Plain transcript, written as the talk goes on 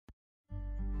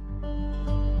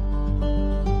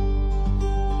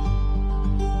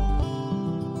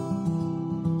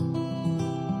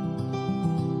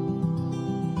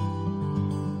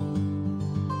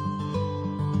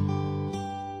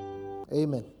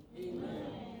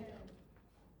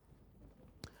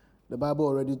The Bible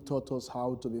already taught us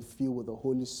how to be filled with the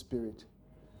Holy Spirit.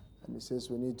 And it says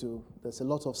there's a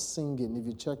lot of singing. If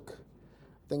you check,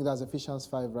 I think that's Ephesians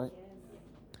 5, right?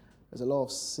 There's a lot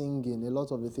of singing. A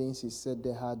lot of the things he said,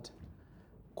 they had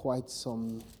quite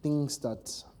some things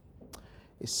that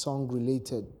is song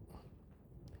related.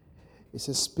 It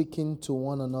says speaking to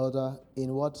one another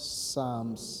in what?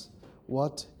 Psalms.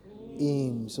 What?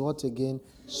 Hymns. What again?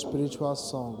 Spiritual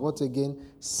song. What again?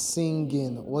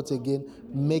 Singing. What again?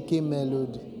 Making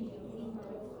melody.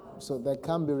 So there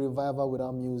can be revival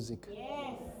without music.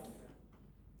 Yes.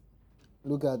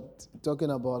 Look at,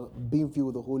 talking about being filled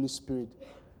with the Holy Spirit.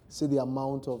 See the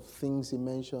amount of things he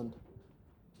mentioned.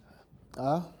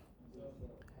 It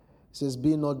says,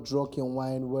 be not drunk in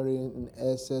wine, wherein in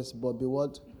excess, but be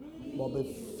what? But be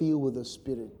filled with the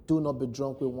Spirit. Do not be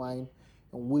drunk with wine,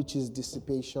 which is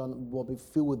dissipation, but be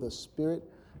filled with the Spirit.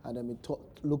 And then we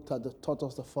taught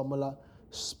us the formula,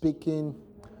 speaking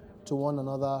to one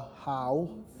another how?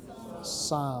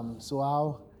 Psalms. So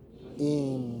how?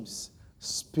 Hymns,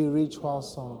 spiritual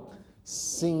song,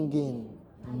 singing,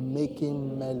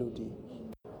 making melody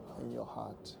in your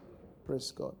heart.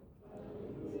 Praise God.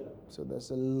 So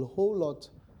there's a whole lot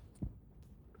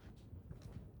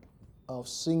of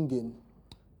singing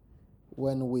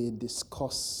when we're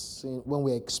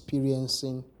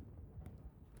experiencing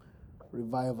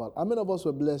revival. How many of us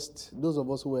were blessed? Those of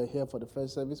us who were here for the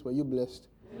first service, were you blessed?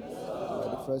 Yes. For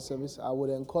the first service, I would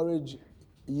encourage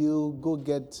you, go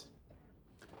get,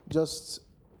 just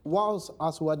whilst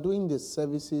as we're doing the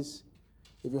services,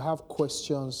 if you have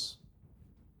questions,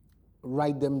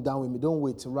 write them down with me. Don't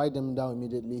wait, write them down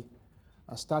immediately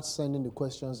and start sending the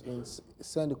questions in.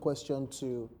 Send the question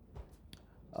to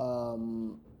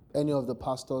any of the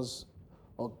pastors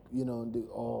or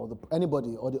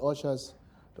anybody or the ushers.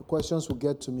 The questions will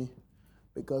get to me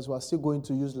because we're still going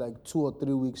to use like 2 or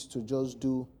 3 weeks to just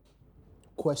do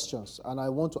questions. And I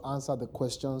want to answer the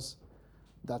questions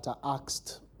that are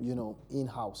asked,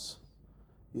 in-house.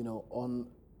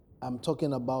 I'm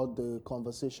talking about the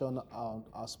conversation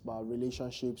as about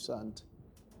relationships and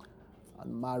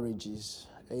marriages.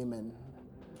 Amen.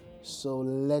 So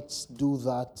let's do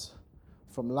that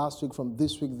from last week, from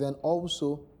this week. Then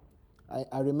also,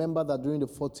 I remember that during the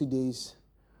 40 days,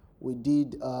 we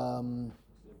did 7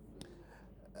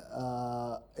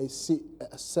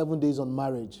 days on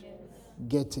marriage. Yes.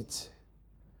 Get it.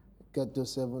 Get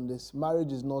those 7 days.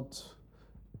 Marriage is not,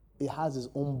 it has its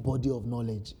own body of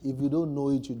knowledge. If you don't know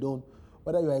it, you don't.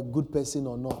 Whether you're a good person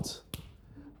or not,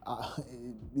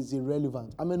 it's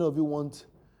irrelevant. How many of you want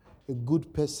a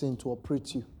good person to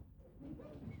operate you?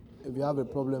 If you have a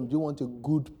problem, do you want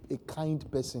a kind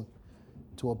person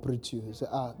to operate you? You say,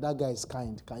 that guy is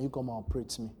kind. Can you come and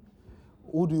operate me?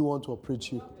 Who do you want to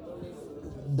operate you?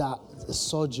 That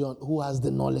surgeon who has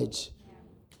the knowledge.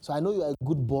 So I know you're a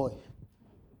good boy,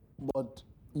 but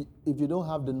if you don't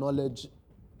have the knowledge, it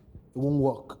won't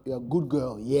work. You're a good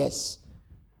girl, yes.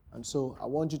 And so I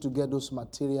want you to get those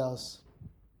materials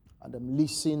and then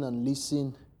listen,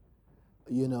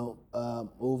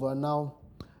 over now.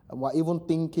 And we're even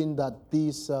thinking that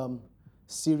this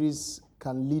series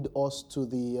can lead us to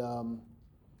the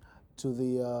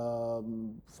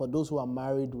for those who are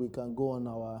married, we can go on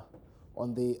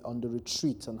the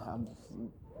retreat and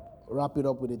wrap it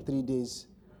up with a 3 days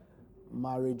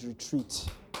marriage retreat.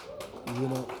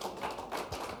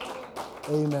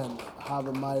 Amen. Have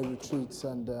a marriage retreat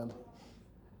and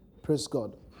praise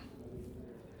God.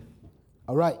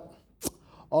 All right.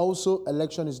 Also,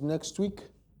 election is next week.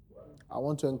 I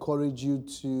want to encourage you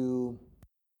to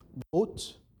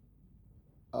vote.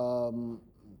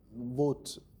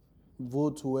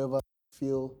 Vote whoever you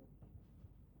feel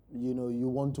you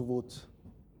want to vote.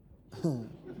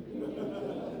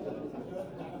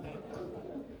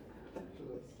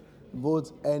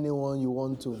 Vote anyone you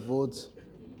want to vote.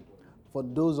 For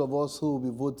those of us who will be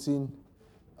voting,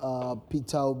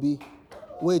 Peter Obi.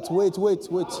 Wait.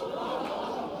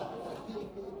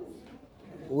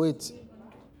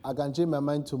 I can change my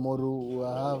mind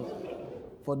tomorrow.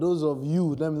 For those of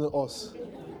you, let me know us,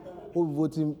 who will be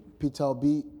voting Peter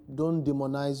Obi, don't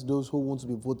demonize those who want to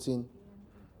be voting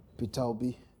Peter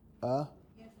Obi.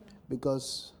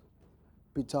 Because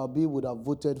Peter Obi would have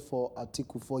voted for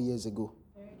Atiku 4 years ago.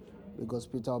 Because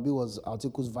Peter Obi was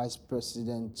Atiku's vice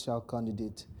presidential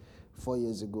candidate 4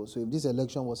 years ago. So if this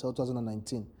election was held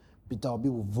 2019, Peter Obi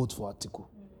will vote for Atiku.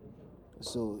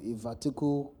 So if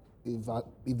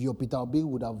your Peter Obi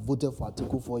would have voted for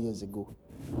Atiku 4 years ago,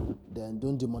 then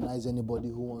don't demonize anybody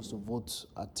who wants to vote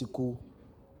Atiku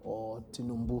or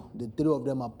Tinubu. The 3 of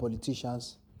them are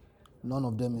politicians. None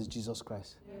of them is Jesus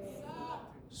Christ.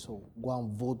 So go and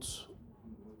vote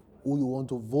who you want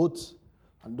to vote,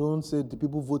 and don't say the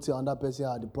people voting on that person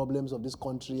are the problems of this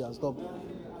country, and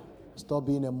stop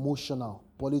being emotional.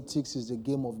 Politics is a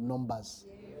game of numbers.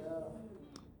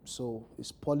 So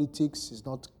it's politics, it's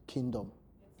not kingdom.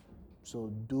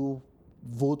 So do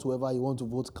vote whoever you want to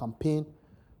vote, campaign,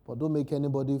 but don't make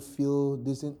anybody feel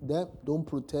this. Don't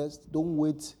protest. Don't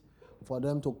wait for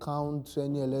them to count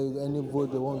any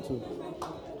vote they want to.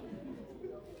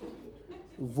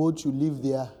 Vote, you live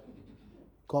there,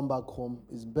 come back home.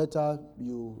 It's better if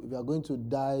you are going to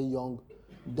die young,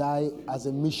 die as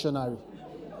a missionary.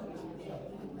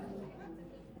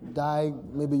 Die,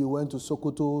 maybe you went to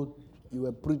Sokoto, you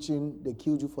were preaching, they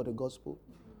killed you for the gospel.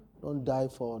 Don't die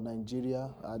for Nigeria.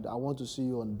 I want to see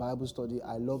you on Bible study.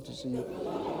 I love to see you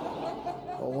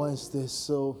on Wednesday.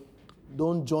 So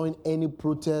don't join any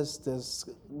protest.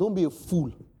 Don't be a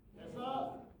fool.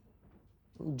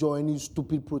 Don't join any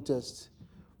stupid protest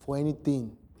for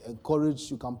anything. Encourage,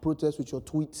 you can protest with your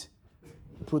tweet.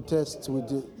 Protest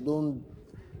with it.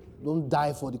 Don't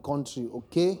die for the country,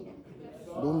 okay?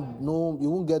 You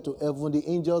won't get to heaven. The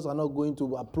angels are not going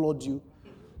to applaud you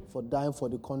for dying for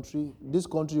the country. This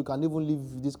country, you can even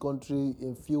leave this country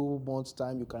in a few months'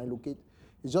 time. You can relocate.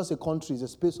 It's just a country. It's a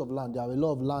space of land. There are a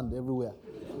lot of land everywhere.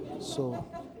 So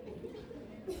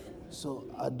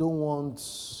I don't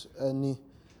want any.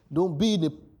 Don't be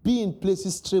in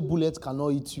places stray bullets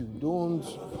cannot eat you.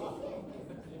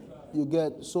 You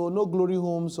get so no glory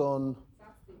homes on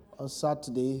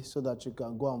Saturday so that you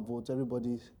can go and vote.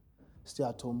 Everybody stay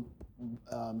at home.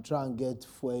 Try and get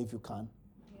fuel if you can.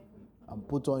 And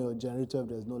put on your generator if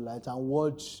there's no light, and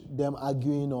watch them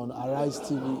arguing on Arise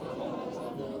TV.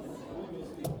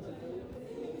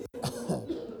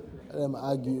 Let them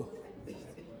argue.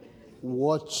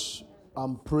 Watch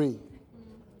and pray.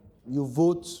 You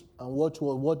vote and watch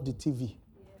the TV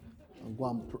and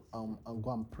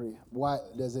go and pray. Why?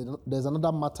 There's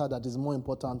another matter that is more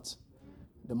important.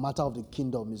 The matter of the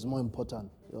kingdom is more important.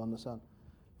 You understand?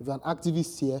 If you're an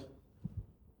activist here,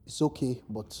 it's okay,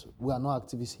 but we are not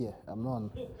activists here. I'm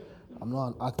not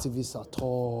an activist at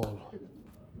all.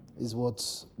 This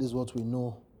is what we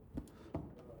know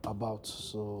about.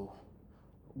 So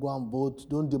go and vote.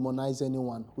 Don't demonize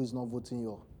anyone who is not voting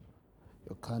your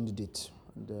candidate.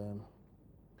 And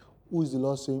who is the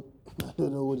Lord saying? I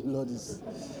don't know what the Lord is.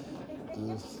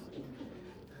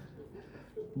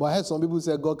 But I heard some people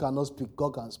say God cannot speak.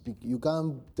 God can speak. You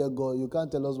can't tell God. You can't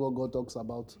tell us what God talks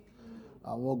about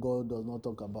and what God does not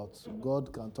talk about.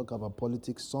 God can talk about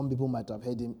politics. Some people might have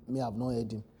heard him, may have not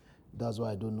heard him. That's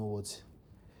why I don't know what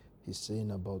he's saying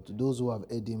about. Those who have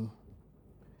heard him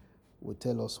will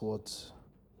tell us what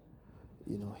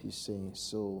he's saying.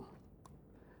 So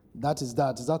that is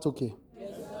that. Is that okay?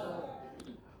 Yes, sir.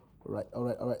 All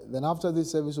right. Then after this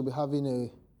service, we'll be having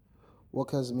a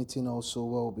workers' meeting also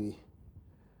where we'll be,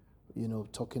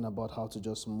 talking about how to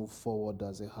just move forward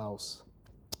as a house.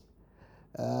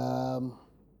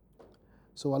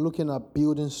 So we're looking at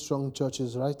building strong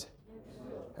churches, right?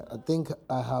 I think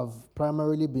I have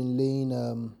primarily been laying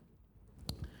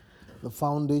the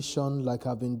foundation like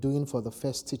I've been doing for the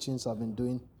first teachings I've been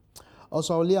doing.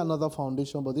 Also, I'll lay another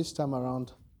foundation, but this time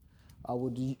around, I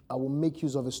will make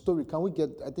use of a story.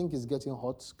 I think it's getting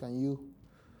hot. Can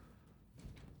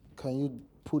you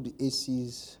put the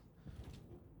ACs?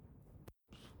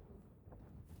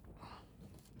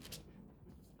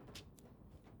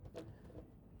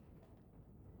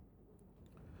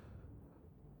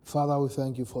 Father, we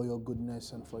thank you for your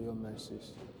goodness and for your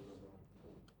mercies.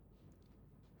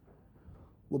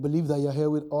 We believe that you're here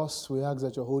with us. We ask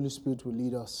that your Holy Spirit will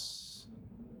lead us.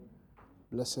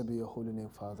 Blessed be your holy name,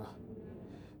 Father.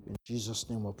 In Jesus'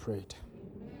 name we prayed.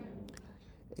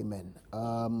 Amen.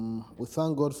 We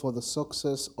thank God for the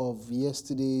success of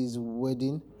yesterday's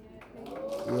wedding.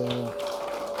 Yeah.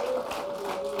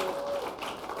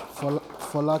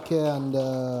 Folake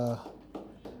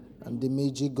and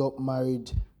Demeji got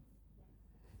married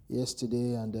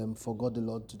yesterday and forgot the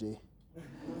Lord today.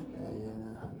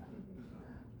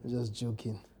 Just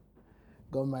joking.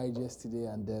 Got married yesterday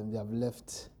and they have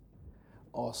left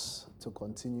us to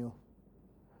continue.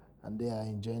 And they are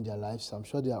enjoying their lives. I'm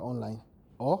sure they are online.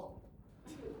 Or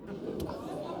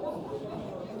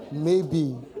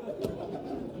maybe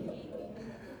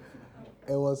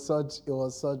it was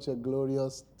such a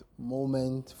glorious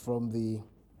moment from the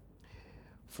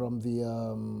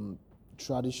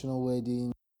traditional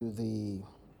wedding to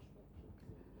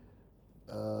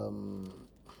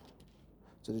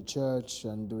the church,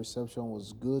 and the reception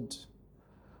was good.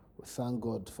 We thank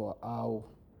God for how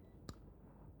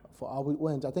we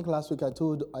went. I think last week I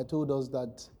told us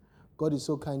that God is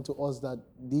so kind to us that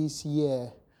this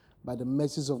year, by the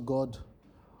mercies of God,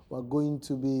 we're going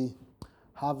to be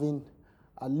having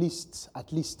at least,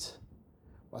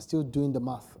 we're still doing the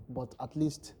math, but at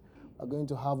least we're going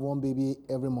to have one baby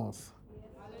every month.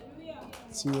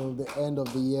 Till the end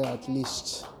of the year at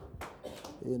least.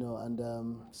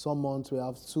 And some months we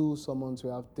have 2, some months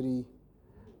we have 3.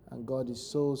 And God is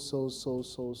so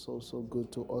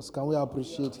good to us. Can we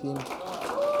appreciate Him?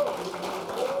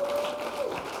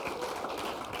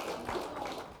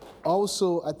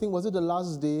 Also, I think, was it the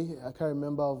last day, I can't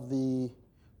remember, of the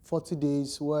 40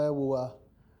 days where we were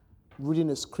reading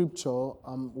a scripture,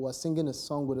 we were singing a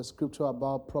song with a scripture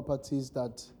about properties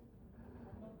that,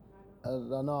 I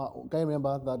don't know, can you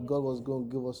remember that God was going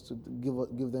to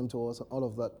give them to us, all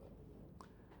of that.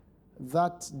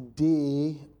 That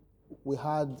day, we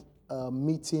had a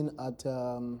meeting at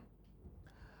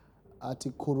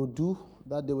Ikorodu.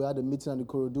 That day we had a meeting at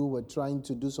Ikorodu. We're trying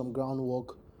to do some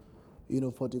groundwork,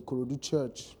 for the Ikorodu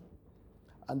church.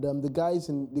 And the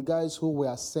guys who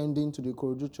were sending to the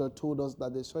Ikorodu church told us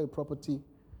that they saw a property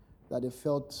that they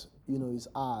felt, is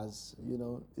ours.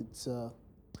 It's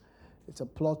a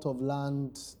plot of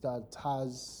land that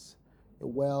has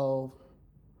a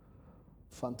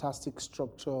fantastic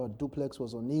structure. A duplex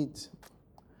was on it.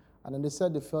 And then they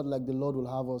said they felt like the Lord will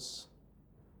have us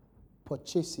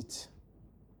purchase it.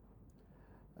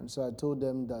 And so I told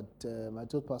them that, I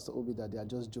told Pastor Obi that they are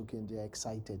just joking, they are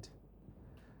excited.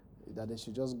 That they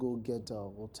should just go get a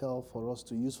hotel for us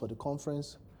to use for the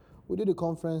conference. We did the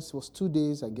conference, it was 2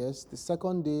 days, I guess. The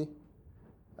second day,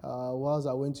 whilst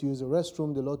I went to use the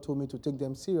restroom, the Lord told me to take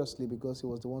them seriously because He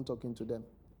was the one talking to them.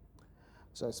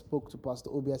 So I spoke to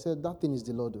Pastor Obi. I said, that thing is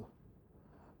the Lord.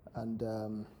 And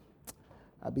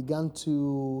I began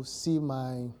to see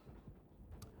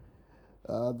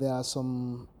there are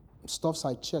some stuffs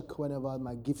I check whenever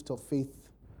my gift of faith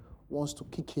wants to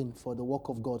kick in for the work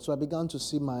of God. So I began to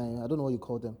see I don't know what you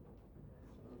call them.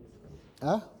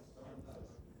 Huh?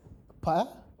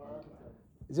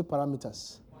 Is it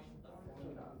parameters?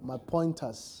 My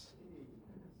pointers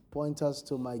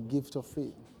to my gift of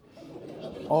faith.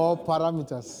 All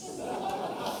parameters.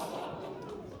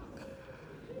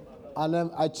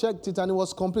 And I checked it and it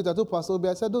was complete. I told Pastor Obi,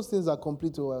 I said, those things are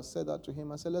complete. So I said that to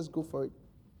him. I said, let's go for it.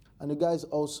 And the guys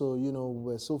also,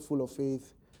 were so full of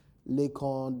faith.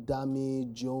 Lakon,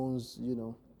 Dami, Jones,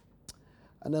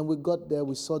 And then we got there,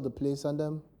 we saw the place. And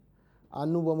then I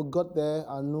knew when we got there,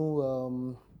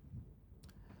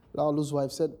 Laolu's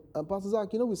wife said, Pastor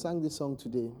Zach, we sang this song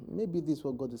today. Maybe this is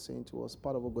what God is saying to us,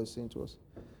 part of what God is saying to us.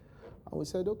 And we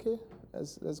said, okay,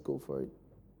 let's go for it.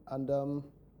 And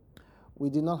we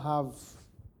did not have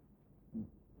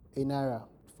a naira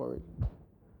for it.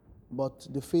 But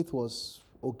the faith was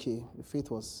okay. The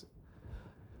faith was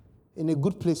in a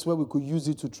good place where we could use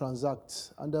it to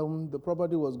transact. And the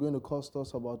property was going to cost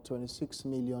us about 26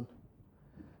 million.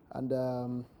 And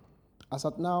as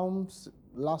at now,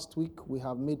 last week, we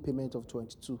have made payment of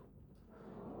 22.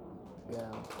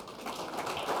 Yeah.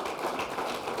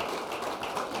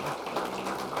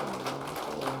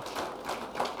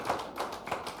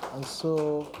 And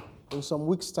so, in some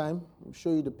weeks' time, I'll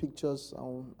show you the pictures. I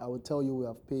will tell you we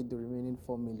have paid the remaining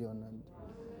 4 million, and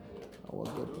I will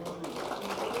get.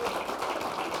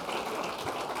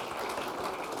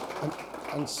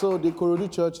 And so, the Ikorodu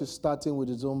Church is starting with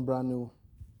its own brand new,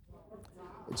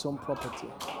 its own property.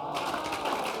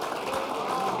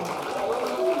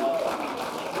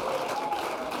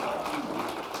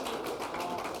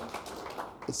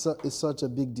 It's such a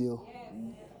big deal.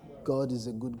 God is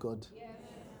a good God.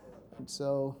 And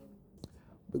so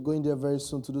we're going there very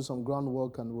soon to do some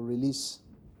groundwork, and we'll release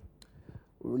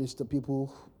the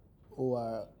people who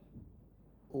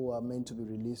are meant to be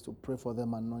released, to pray for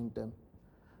them, anoint them,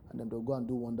 and then they'll go and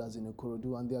do wonders in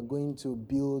Ikorodu. And they are going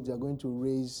to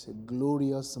raise a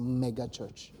glorious mega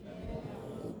church.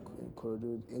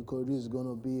 Ikorodu is going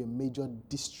to be a major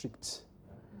district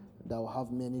that will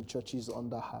have many churches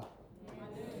under her.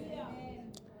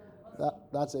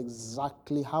 That's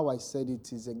exactly how I said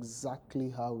it, is exactly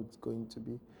how it's going to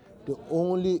be. The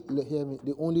only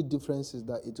difference is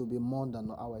that it will be more than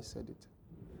how I said it.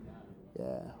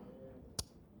 Yeah.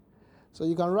 So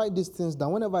you can write these things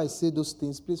down. Whenever I say those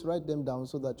things, please write them down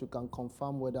so that you can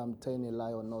confirm whether I'm telling a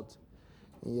lie or not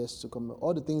in years to come.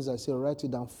 All the things I say, write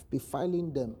it down. Be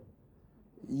filing them.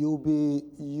 You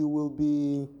will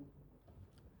be,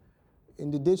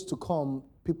 in the days to come,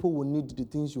 people will need the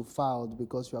things you filed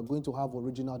because you are going to have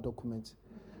original documents.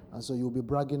 And so you'll be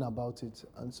bragging about it.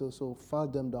 And so file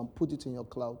them down, put it in your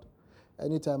cloud.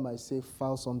 Anytime I say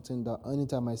file something,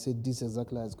 anytime I say this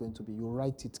exactly how it's going to be, you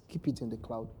write it, keep it in the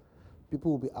cloud.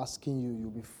 People will be asking you,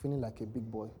 you'll be feeling like a big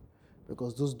boy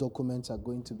because those documents are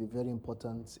going to be very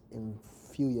important in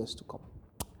few years to come.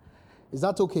 Is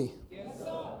that okay? Yes, sir.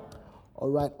 All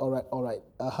right.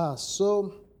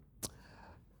 So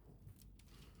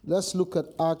let's look at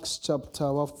Acts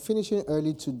chapter. We're finishing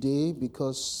early today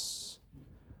because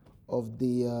of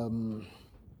the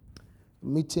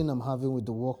meeting I'm having with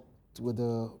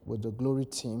the Glory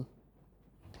team.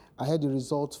 I heard the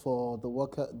results for the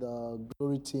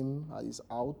Glory team is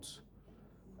out.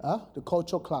 The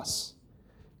culture class.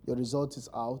 Your result is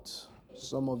out.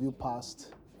 Some of you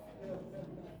passed.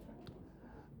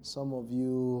 Some of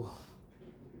you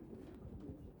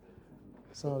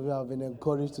have been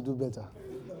encouraged to do better.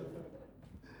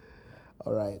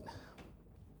 All right.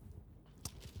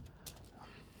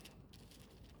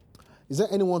 Is there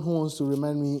anyone who wants to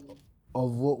remind me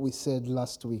of what we said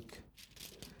last week?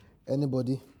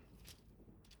 Anybody?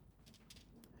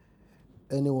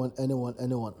 Anyone?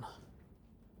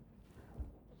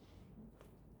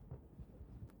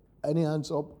 Any hands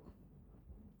up?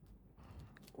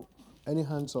 Any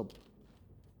hands up?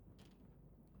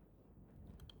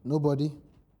 Nobody?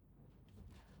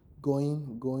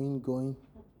 Going.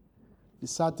 The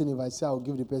sad thing, if I say I'll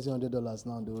give the person $100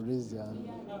 now, they will raise their hand.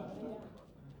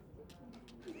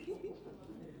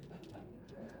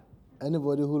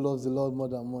 Anybody who loves the Lord more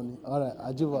than money? All right,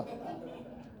 Ajiba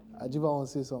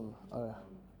wants to say something. All right.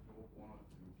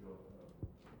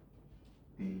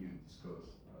 Thing you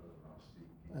discussed last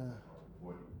week about the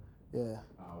body. Yeah.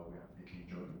 How we are taking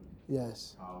joy.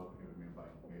 Yes. How you remember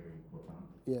is very important.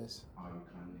 Yes. How you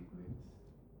can't neglect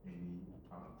any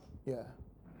part. Yeah.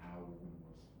 And how we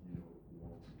must,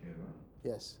 work together.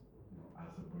 Yes.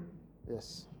 As a body.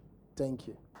 Yes. Thank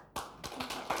you.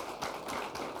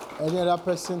 Any other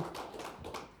person?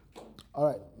 All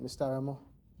right, Mr. Ramo.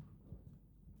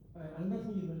 Another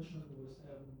thing you mentioned was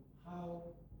how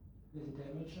there's a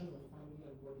dimension of family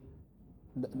and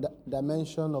body.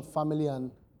 Dimension of family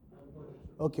and Body.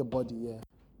 okay, body, yeah.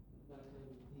 That the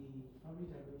family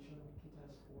dimension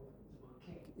caters for about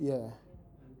care. Yeah. And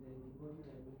then the body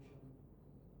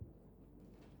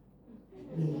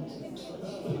dimension.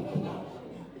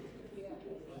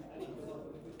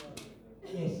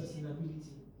 Yes,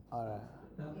 sustainability. All right.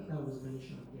 That was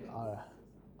mentioned. Yeah.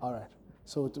 All right.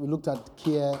 So we looked at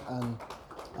care and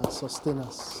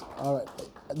sustenance. All right.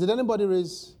 Did anybody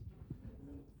raise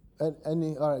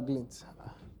any? All right, Glint.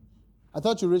 I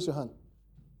thought you raised your hand.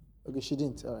 Okay, she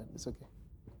didn't. All right, it's okay.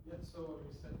 Yeah, so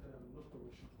you said no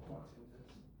provision for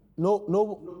attendance. No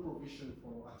provision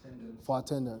for attendance. for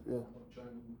attendance. Yeah.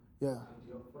 Yeah. And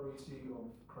the authority of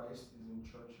Christ is in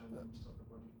church and the midst of the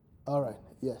body. All right.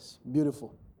 Yes.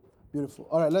 Beautiful.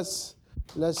 All right. Let's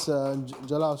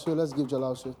Jalal. Let's give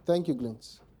Jalal. Thank you,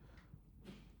 Glint.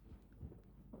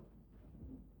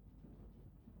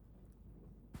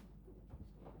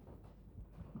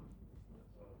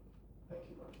 Thank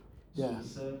you, Lord. Yeah. So he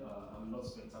said, I'm not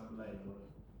spectacular enough.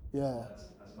 Yeah.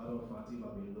 As a matter of fact, if I'm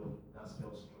alone, that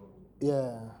spells trouble.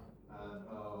 Yeah.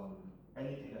 And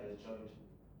anything that is joined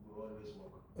will always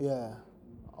work. Yeah.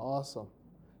 Awesome.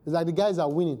 It's like the guys are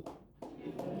winning.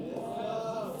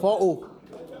 4-0.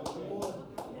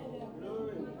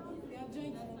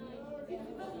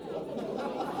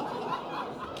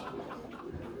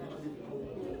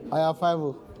 I have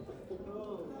 5-0.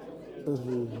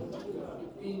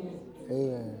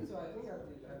 Amen. So I think at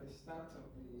the start of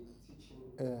the teaching,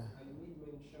 Yeah. I made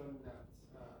mention that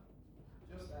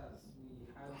just as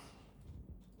we had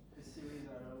the series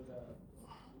around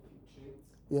infiltrate,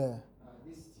 Yeah.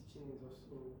 this teaching is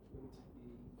also going to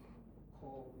be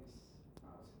called this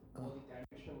as or the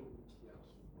direction in which we are.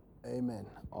 Amen.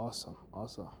 Awesome.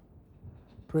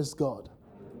 Praise God.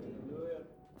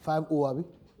 5-0, Abi?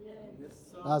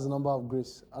 That's the number of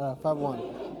grace. All right, 5-1.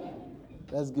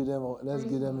 Let's give them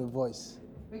a voice.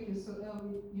 Okay, so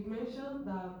you mentioned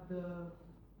that the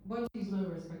body is not a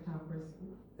respectable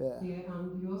person. Yeah. Yeah,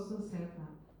 and you also said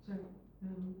that. Sorry,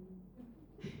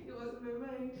 it was in my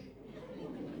mind.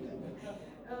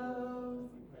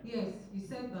 Yes, you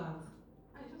said that.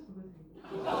 I just forgot it.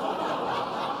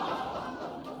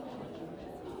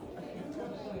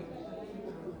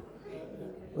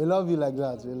 We love you like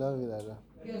that.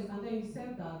 Yes, and then you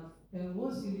said that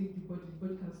once you leave the body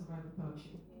can survive without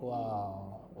you.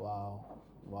 Wow.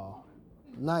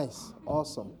 Nice.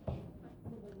 Awesome.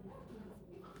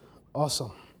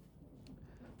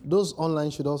 Those online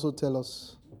should also tell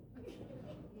us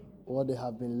what they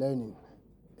have been learning.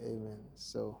 Amen.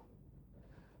 So,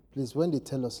 please, when they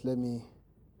tell us, let me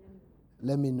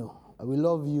know. I will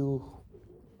love you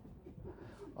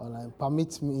online.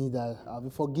 Permit me that,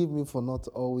 forgive me for not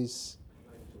always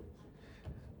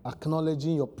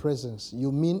acknowledging your presence.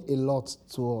 You mean a lot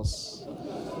to us.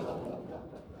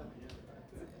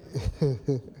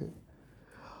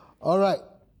 All right.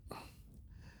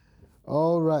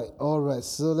 All right.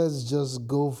 So let's just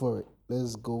go for it.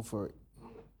 Let's go for it.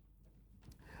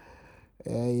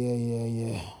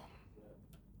 Yeah.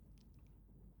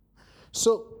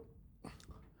 So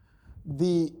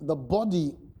the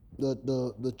body,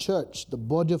 the church, the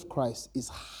body of Christ is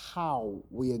how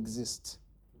we exist.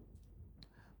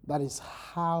 That is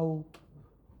how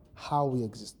we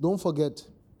exist. Don't forget,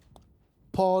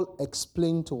 Paul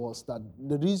explained to us that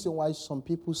the reason why some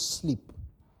people sleep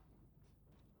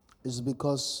is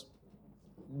because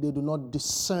they do not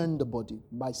discern the body.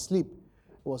 By sleep,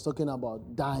 he was talking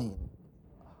about dying.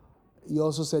 He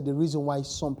also said the reason why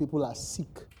some people are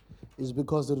sick is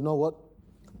because they do not what?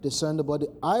 Discern the body.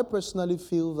 I personally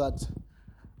feel that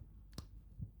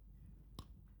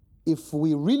if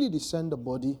we really discern the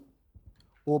body,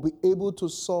 we'll be able to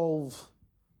solve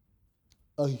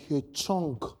a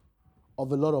chunk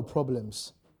of a lot of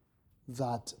problems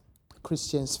that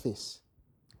Christians face.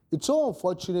 It's so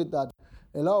unfortunate that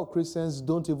a lot of Christians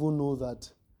don't even know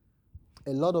that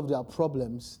a lot of their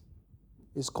problems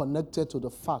is connected to the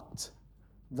fact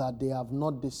that they have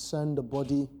not discerned the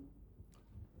body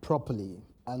properly,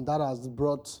 and that has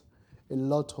brought a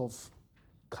lot of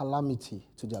calamity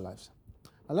to their lives.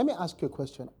 Now let me ask you a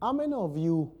question. How many of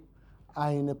you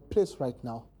are in a place right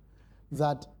now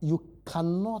that you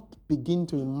cannot begin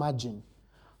to imagine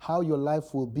how your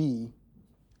life will be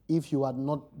if you had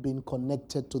not been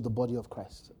connected to the body of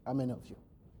Christ? How many of you?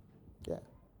 Yeah,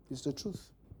 it's the truth.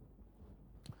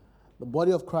 The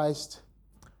body of Christ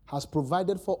has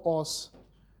provided for us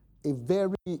a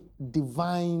very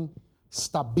divine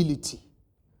stability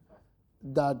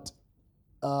that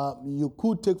you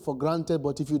could take for granted,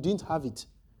 but if you didn't have it,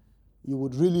 you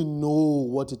would really know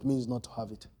what it means not to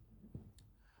have it.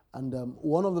 And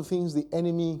one of the things the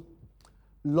enemy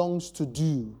longs to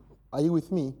do, are you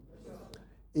with me,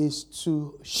 is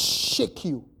to shake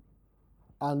you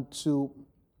and to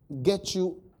get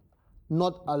you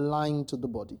not aligned to the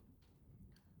body.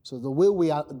 So the way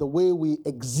we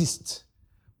exist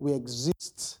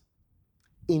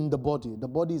in the body. The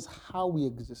body is how we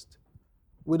exist.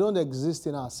 We don't exist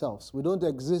in ourselves. We don't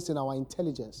exist in our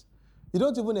intelligence. You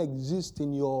don't even exist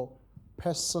in your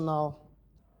personal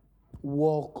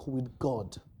walk with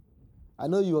God. I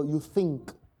know you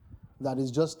think that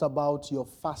it's just about your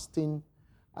fasting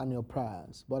and your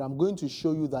prayers, but I'm going to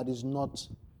show you that it's not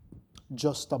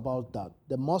just about that.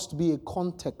 There must be a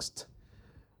context,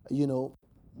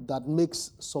 that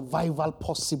makes survival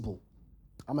possible.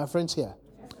 Are my friends here?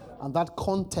 And that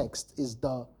context is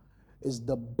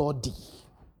the body.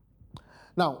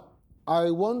 Now, I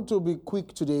want to be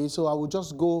quick today, so I will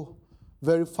just go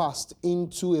very fast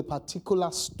into a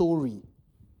particular story.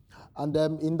 And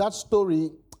in that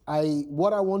story,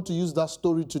 what I want to use that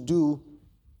story to do,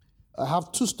 I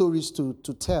have two stories to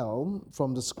tell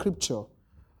from the scripture.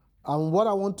 And what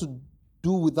I want to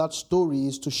do with that story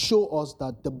is to show us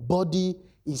that the body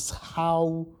is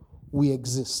how we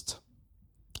exist.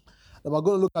 And we're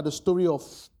going to look at the story of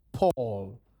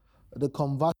Paul, the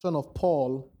conversion of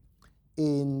Paul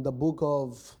in the book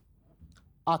of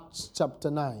Acts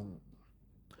chapter 9.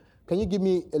 Can you give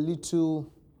me a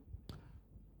little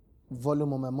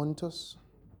volume on my monitors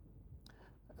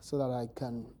so that I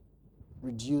can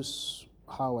reduce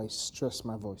how I stress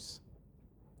my voice?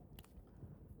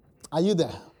 Are you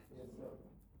there?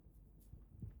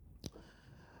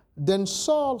 Then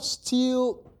Saul,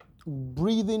 still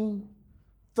breathing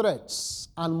threats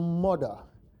and murder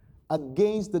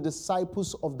against the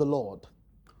disciples of the Lord,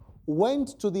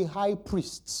 went to the high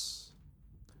priests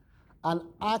and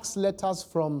asked letters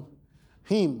from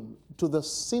him to the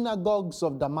synagogues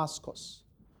of Damascus,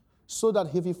 so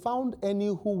that if he found any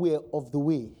who were of the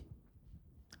way,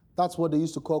 that's what they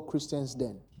used to call Christians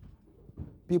then,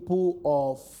 people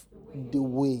of the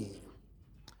way,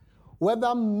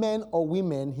 whether men or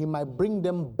women, he might bring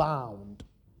them bound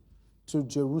to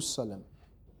Jerusalem.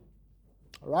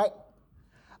 All right?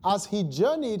 As he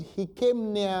journeyed, he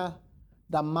came near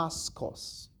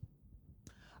Damascus,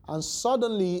 and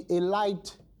suddenly a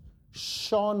light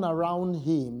shone around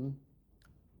him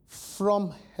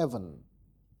from heaven.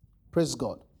 Praise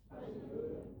God.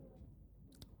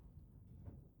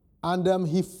 And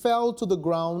he fell to the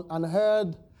ground and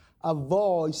heard a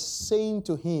voice saying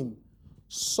to him,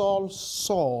 Saul,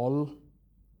 Saul,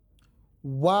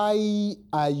 why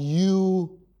are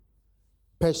you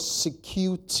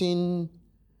persecuting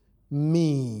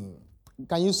me?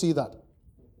 Can you see that?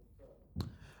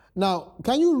 Now,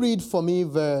 can you read for me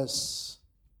verse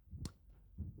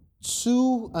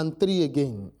 2 and 3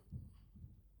 again.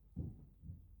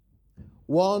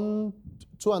 1,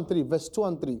 2 and 3. Verse 2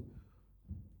 and 3.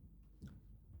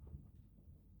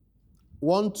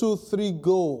 1, 2, 3,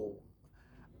 go.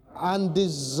 And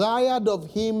desired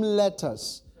of him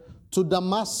letters to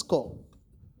Damascus,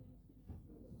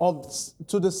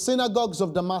 to the synagogues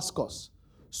of Damascus,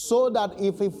 so that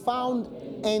if he found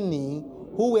any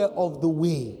who were of the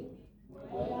way,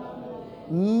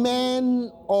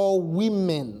 men or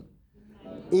women,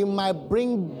 he might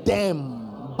bring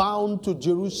them bound to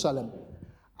Jerusalem.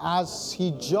 As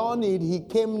he journeyed, he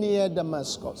came near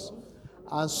Damascus,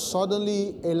 and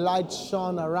suddenly a light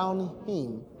shone around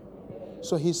him.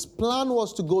 So his plan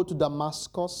was to go to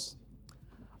Damascus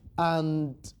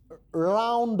and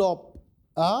round up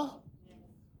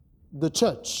the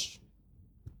church,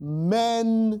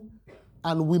 men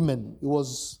and women.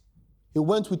 He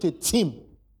went with a team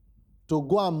to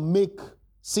go and make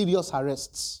serious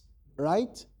arrests,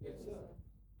 right? Yes, sir.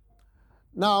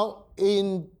 Now,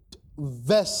 in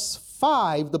verse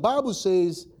 5, the Bible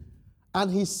says, and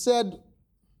he said,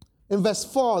 in verse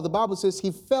 4, the Bible says,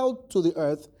 he fell to the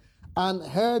earth and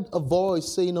heard a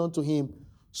voice saying unto him,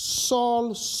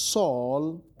 Saul,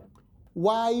 Saul,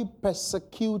 why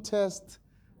persecutest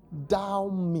thou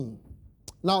me?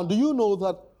 Now, do you know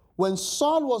that when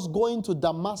Saul was going to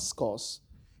Damascus,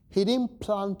 he didn't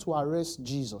plan to arrest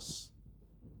Jesus.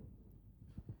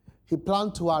 He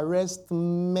planned to arrest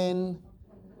men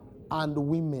and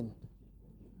women.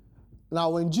 Now,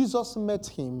 when Jesus met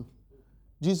him,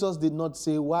 Jesus did not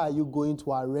say, why are you going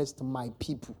to arrest my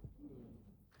people?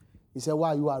 He said, why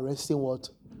are you arresting what?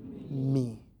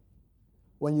 Me.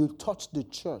 When you touch the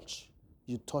church,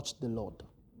 you touch the Lord.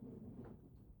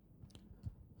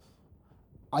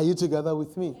 Are you together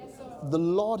with me? Yes, sir. The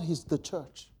Lord is the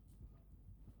church.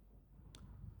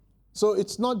 So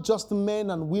it's not just men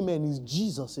and women, it's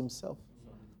Jesus himself.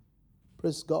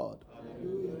 Praise God.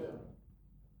 Hallelujah.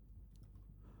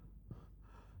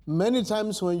 Many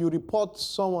times when you report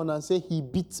someone and say, he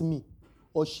beat me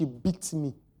or she beat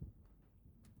me,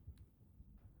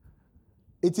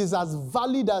 it is as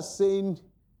valid as saying,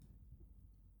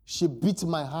 she beat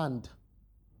my hand.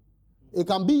 It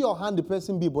can be your hand the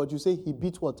person beat, but you say, he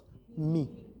beat what? Me.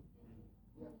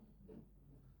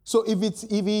 So if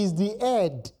he is the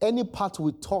head, any part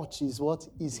we touch is what?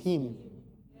 Is him.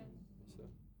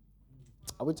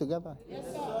 Are we together? Yes,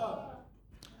 sir.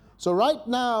 So right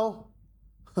now,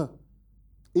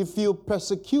 if you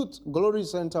persecute Glory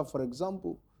Center, for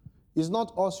example, it's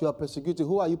not us you are persecuting.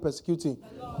 Who are you persecuting?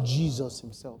 Jesus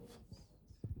himself.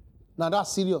 Now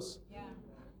that's serious. Yeah.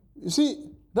 You see,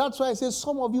 that's why I say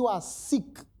some of you are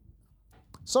sick.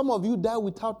 Some of you die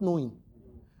without knowing.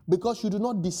 Because you do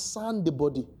not discern the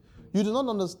body. You do not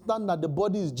understand that the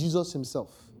body is Jesus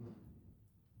himself.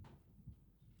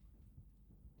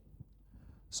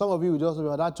 Some of you will just be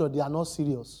that church, they are not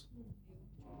serious.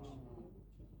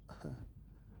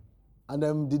 And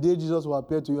then the day Jesus will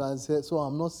appear to you and say, so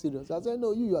I'm not serious. I said,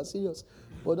 no, you are serious.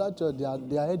 But that church,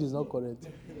 their head is not correct.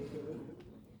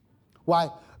 Why?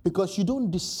 Because you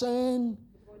don't discern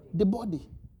the body.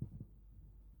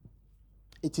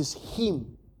 It is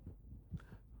him.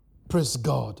 Praise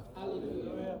God.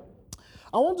 Hallelujah.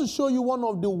 I want to show you one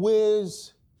of the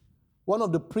ways, one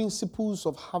of the principles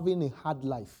of having a hard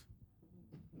life.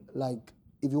 Like,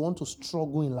 if you want to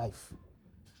struggle in life,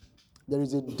 there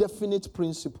is a definite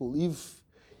principle. If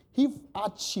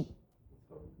hardship,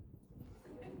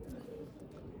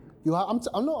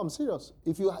 I'm serious.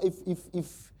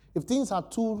 If things are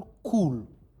too cool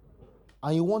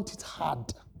and you want it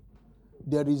hard,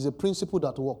 there is a principle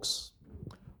that works.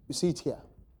 You see it here.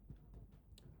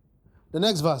 The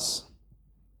next verse.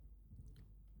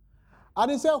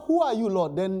 And he said, who are you,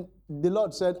 Lord? Then the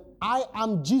Lord said, I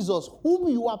am Jesus, whom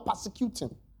you are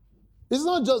persecuting. It's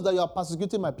not just that you are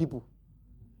persecuting my people.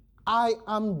 I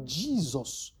am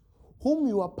Jesus, whom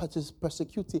you are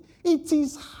persecuting. It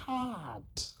is hard.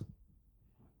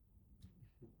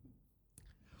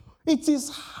 It is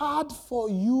hard for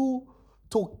you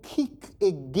to kick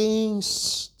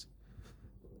against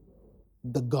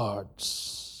the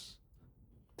gods.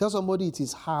 Tell somebody it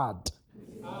is hard.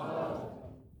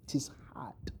 It is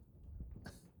hard.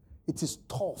 It is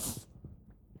tough.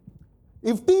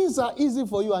 If things are easy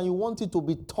for you and you want it to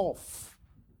be tough,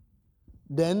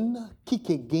 then kick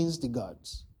against the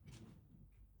gods.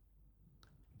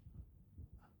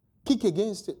 Kick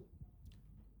against it.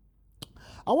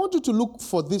 I want you to look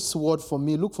for this word for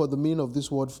me. Look for the meaning of this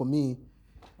word for me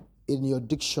in your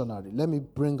dictionary. Let me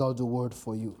bring out the word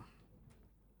for you.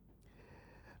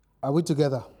 Are we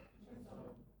together?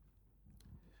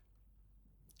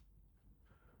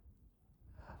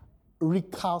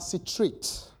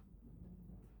 recalcitrate.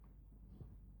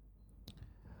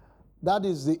 That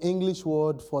is the English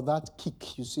word for that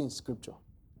kick you see in Scripture.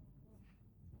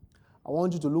 I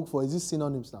want you to look for, is this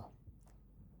synonyms now?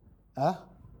 Huh?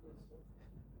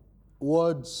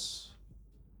 Words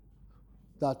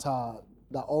that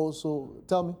also,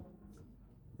 tell me,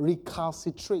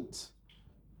 recalcitrate.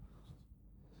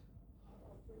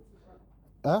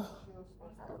 Huh?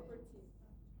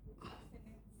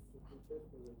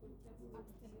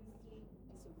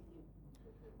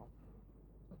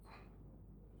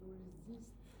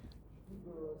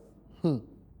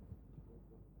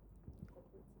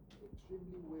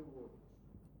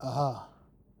 Aha.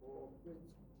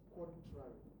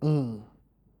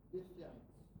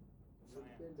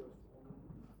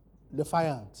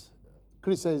 Defiant.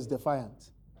 Chris says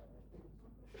defiant.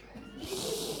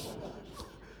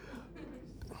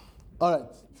 All right.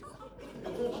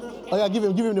 Oh yeah, give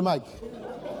him the mic.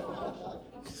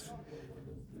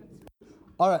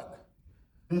 All right.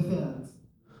 Defiant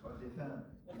or defiant.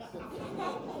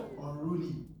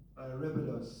 Unruly,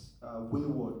 rebellious,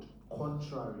 wayward,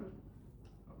 contrary,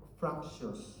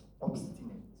 fractious, obstinate.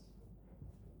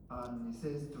 And it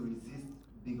says to resist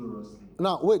vigorously.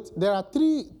 Now, wait. There are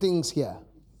three things here.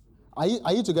 Are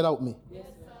you together with me? Yes,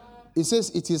 sir. It says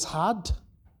it is hard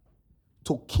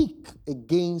to kick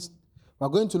against. We're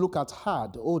going to look at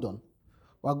hard. Hold on.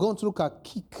 We're going to look at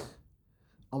kick.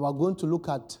 And we're going to look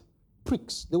at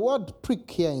pricks. The word prick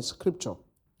here in Scripture,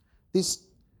 this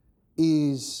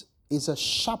is a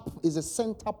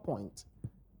center point.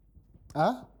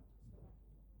 Huh?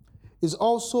 It's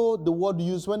also the word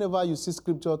used whenever you see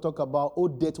Scripture talk about, oh,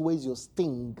 death, where is your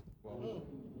sting? Wow.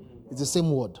 It's the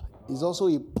same word. Wow. It's also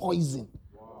a poison.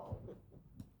 Wow.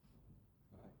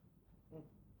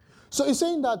 So it's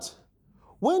saying that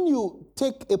when you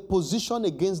take a position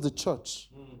against the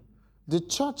church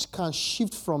can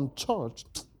shift from church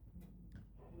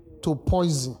to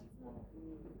poison.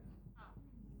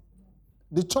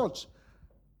 The church,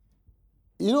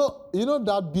 you know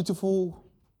that beautiful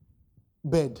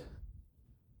bed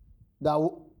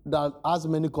that has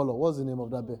many colors. What's the name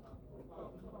of that bed?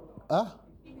 Huh?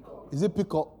 Is it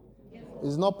peacock? Yes.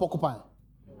 It's not porcupine.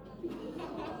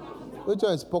 Which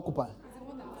one is porcupine?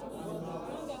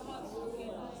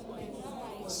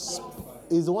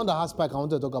 It's the one that has spike I want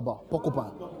to talk about.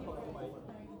 Porcupine.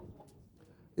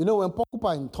 You know, when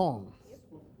porcupine turn,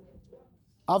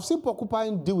 I've seen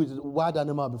porcupine deal with wild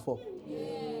animal before.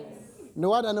 Yes. The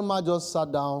wild animal just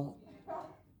sat down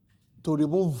to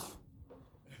remove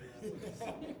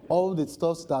all the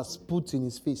stuff that's put in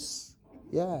his face.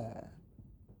 Yeah.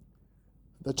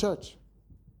 The church.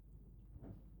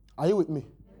 Are you with me?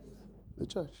 The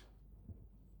church.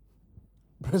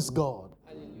 Praise God.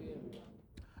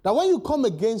 Now, when you come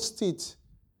against it,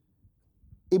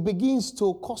 it begins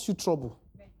to cause you trouble.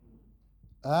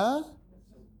 Huh?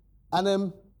 And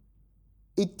then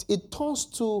it turns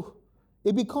to,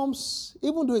 it becomes,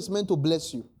 even though it's meant to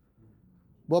bless you,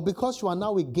 but because you are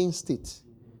now against it,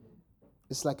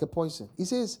 it's like a poison. He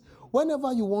says,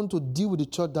 whenever you want to deal with the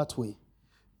church that way,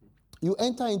 you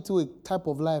enter into a type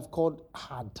of life called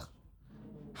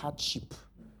hardship.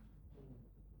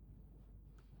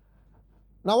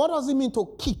 Now, what does it mean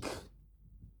to kick?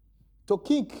 To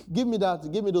kick, give me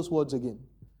those words again.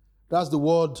 That's the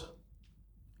word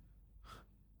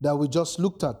that we just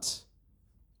looked at.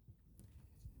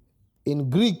 In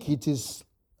Greek, it is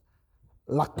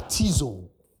lactizo,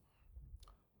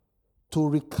 to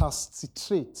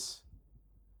recalcitrate.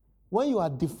 When you are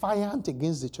defiant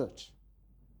against the church.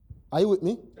 Are you with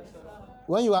me? Yes, sir.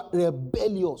 When you are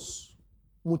rebellious,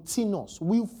 mutinous,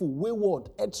 willful, wayward,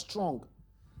 headstrong,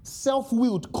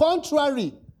 self-willed,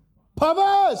 contrary,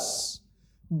 perverse,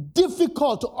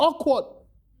 difficult, awkward.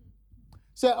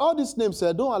 Say all these names,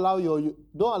 say, don't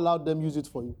allow them use it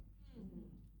for you.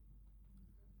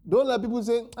 Don't let people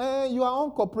say, you are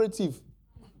uncooperative.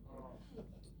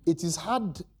 It is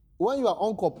hard. When you are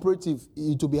uncooperative,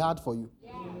 it will be hard for you.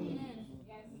 Yeah.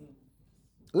 Yes.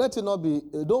 Let it not be,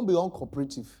 don't be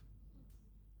uncooperative.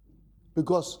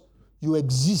 Because you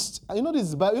exist. And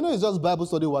it's just Bible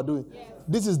study we're doing. Yes.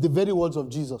 This is the very words of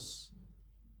Jesus.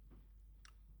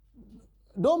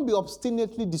 Don't be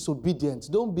obstinately disobedient.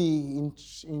 Don't be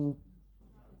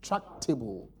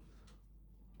intractable,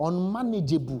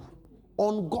 unmanageable,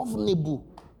 ungovernable,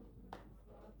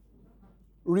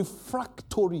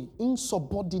 refractory,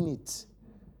 insubordinate.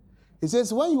 He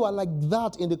says, when you are like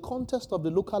that in the context of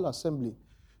the local assembly,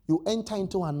 you enter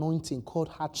into an anointing called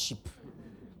hardship.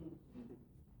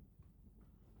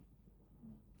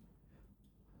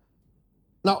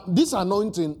 Now, this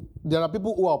anointing, there are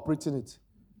people who are operating it.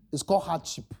 It's called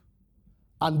hardship.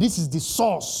 And this is the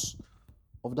source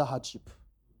of that hardship.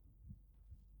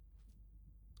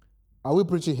 Are we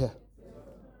preaching here?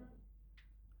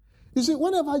 You see,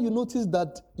 whenever you notice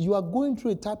that you are going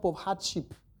through a type of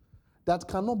hardship that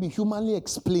cannot be humanly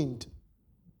explained,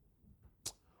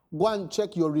 go and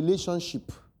check your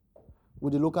relationship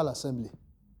with the local assembly.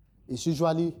 It's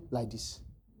usually like this.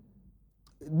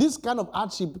 This kind of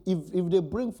hardship, if they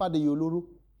bring Father Yoluru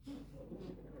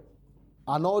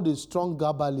and all the strong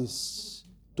Gabalis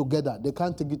together, they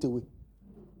can't take it away.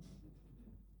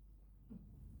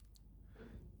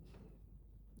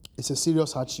 It's a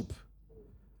serious hardship.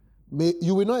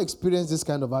 You will not experience this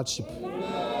kind of hardship.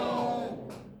 Amen.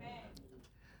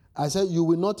 I said you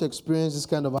will not experience this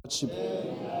kind of hardship.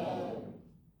 Amen.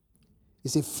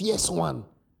 It's a fierce one.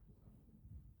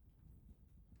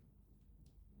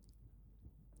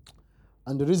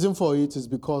 And the reason for it is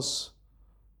because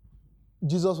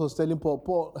Jesus was telling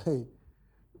Paul, hey,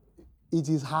 it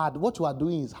is hard. What you are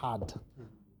doing is hard.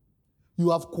 You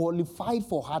have qualified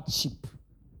for hardship.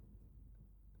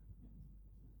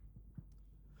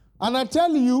 And I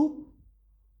tell you,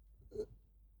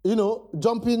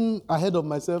 jumping ahead of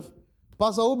myself,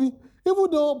 Pastor Obi,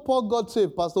 even though Paul got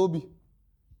saved, Pastor Obi,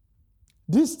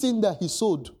 this thing that he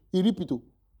sowed, he reaped it.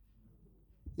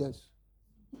 Yes.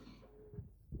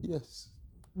 Yes.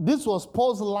 This was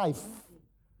Paul's life.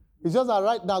 It's just that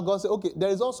right now God said, okay, there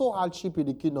is also hardship in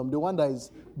the kingdom, the one that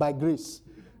is by grace.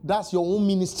 That's your own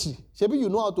ministry. Maybe you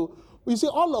know how to. You see,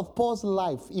 all of Paul's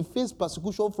life, he faced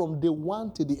persecution from day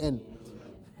one to the end.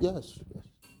 Yes.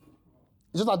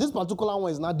 It's just that this particular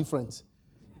one is not different.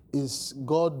 Is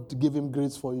God gave him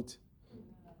grace for it.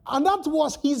 And that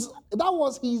was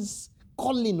his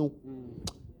calling.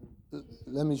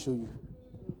 Let me show you.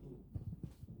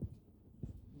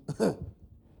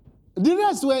 The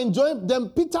rest were enjoying them.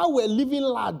 Peter were living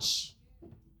large.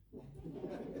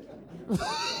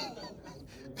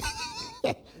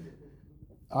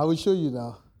 I will show you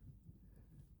now.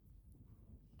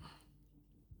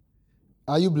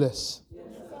 Are you blessed? Yes,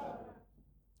 sir.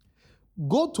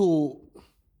 Go to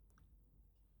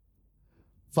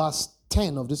verse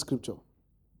 10 of this scripture.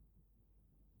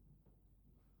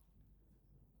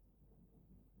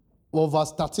 Or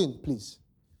verse 13, please.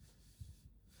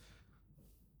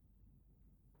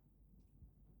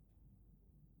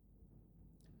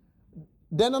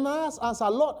 Then Ananias answered,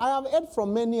 Lord, I have heard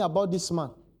from many about this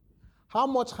man. How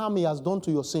much harm he has done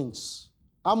to your saints.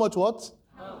 How much what?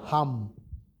 Harm.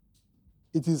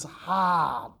 It is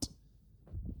hard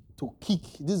to kick.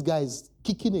 This guy is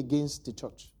kicking against the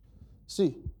church.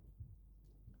 See.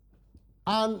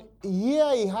 And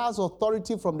here he has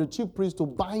authority from the chief priest to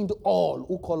bind all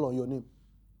who call on your name.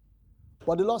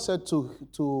 But the Lord said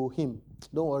to him,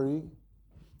 don't worry.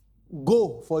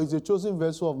 Go, for it's a chosen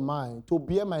vessel of mine to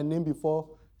bear my name before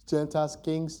Gentiles,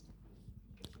 kings,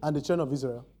 and the children of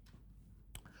Israel.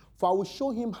 For I will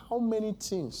show him how many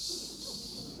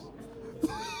things.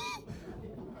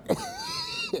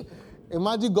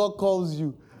 Imagine God calls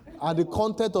you, and the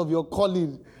content of your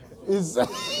calling is. I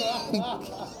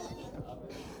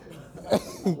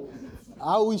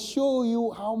will show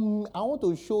you how. I want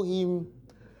to show him.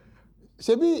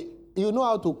 Maybe you know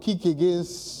how to kick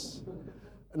against.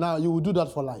 Now you will do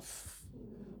that for life,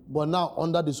 but now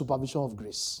under the supervision of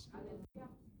grace.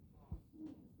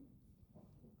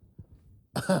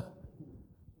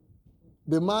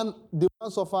 The man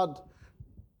suffered.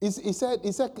 He said,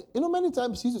 many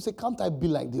times he used to say, can't I be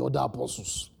like the other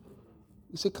apostles?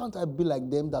 He said, can't I be like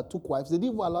them that took wives? They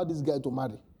didn't even allow this guy to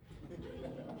marry.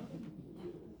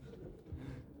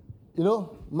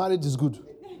 Marriage is good.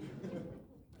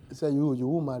 He said, you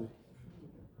will marry.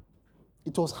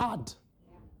 It was hard.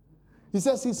 He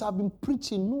says, since I've been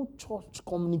preaching, no church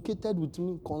communicated with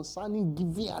me concerning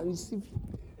giving and receiving.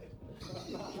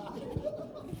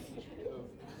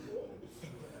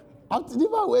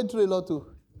 I went through a lot too.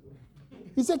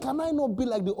 He said, can I not be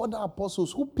like the other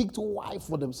apostles who picked a wife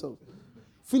for themselves?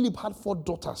 Philip had 4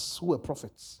 daughters who were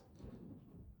prophets.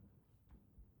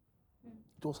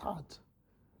 It was hard.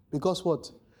 Because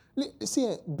what?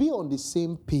 See, be on the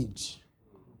same page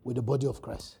with the body of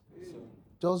Christ.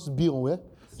 Just be on where?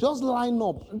 Just line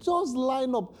up. Just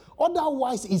line up.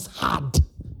 Otherwise, it's hard.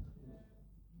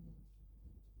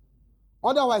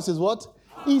 Otherwise, it's what?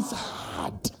 It's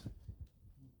hard.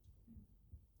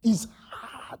 It's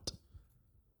hard.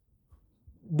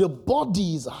 The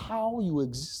body is how you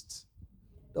exist.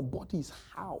 The body is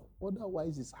how.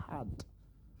 Otherwise, it's hard.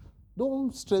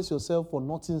 Don't stress yourself for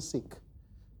nothing's sake.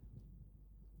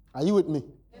 Are you with me?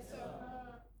 Yes, sir.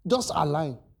 Just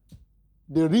align.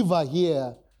 The river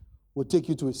here will take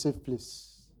you to a safe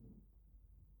place.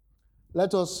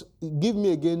 Let us give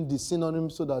me again the synonym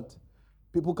so that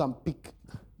people can pick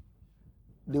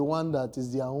the one that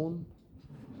is their own.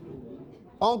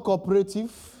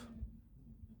 Uncooperative.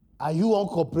 Are you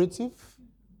uncooperative?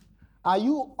 Are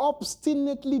you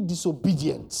obstinately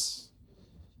disobedient?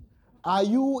 Are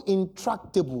you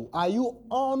intractable? Are you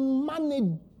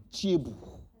unmanageable?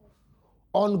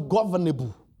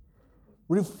 Ungovernable?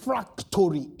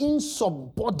 Refractory?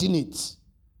 Insubordinate?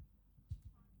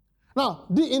 Now,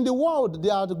 in the world,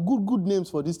 there are good names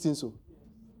for these things. So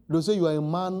they'll say you are a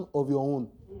man of your own.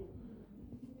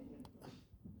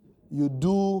 You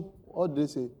do, what do they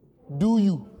say? Do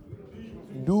you.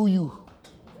 Do you.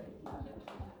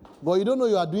 But you don't know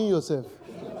you are doing yourself.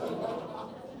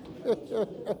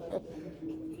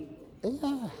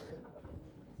 Yeah.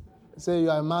 Say you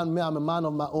are a man, me, I'm a man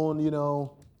of my own, you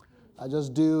know. I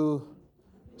just do.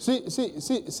 See,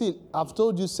 I've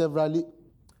told you severally,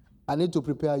 I need to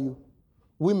prepare you.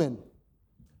 Women,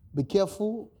 be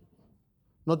careful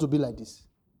not to be like this.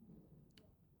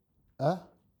 Huh?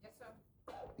 Yes, sir.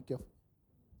 Be careful.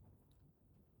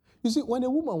 You see, when a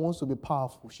woman wants to be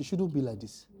powerful, she shouldn't be like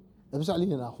this.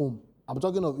 Especially in her home. I'm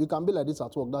talking of, you can be like this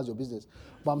at work, that's your business.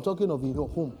 But I'm talking of in your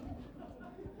home.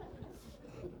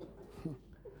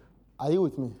 Are you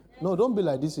with me? No, don't be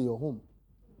like this in your home.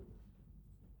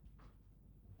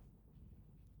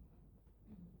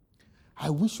 I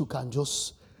wish you can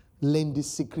just learn this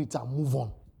secret and move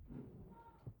on.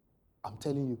 I'm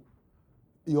telling you.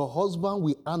 Your husband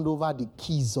will hand over the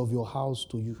keys of your house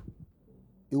to you.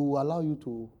 It will allow you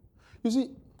to. You see,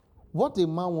 what a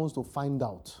man wants to find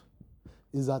out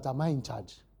is that, am I in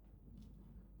charge?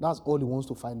 That's all he wants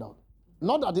to find out.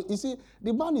 Not that, you see,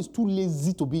 the man is too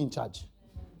lazy to be in charge.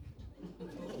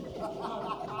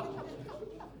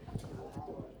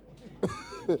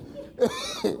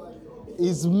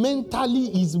 He's mentally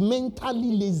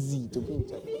lazy to be in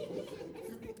charge.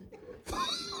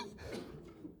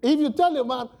 If you tell a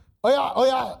man, oh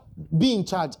yeah, be in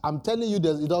charge, I'm telling you,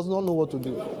 he does not know what to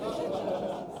do.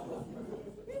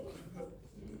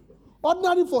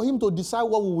 Ordinary for him to decide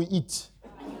what we will eat.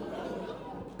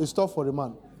 It's tough for a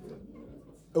man.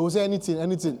 He will say anything.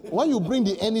 When you bring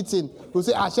the anything, he will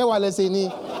say, Ashewa, let's say ni.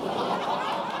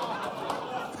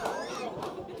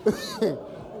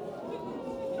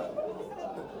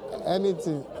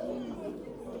 Anything.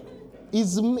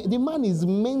 The man is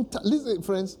mental. Listen,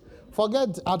 friends,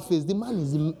 forget hard face. The man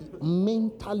is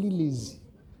mentally lazy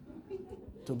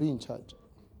to be in charge.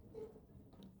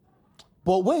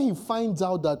 But when he finds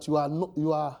out that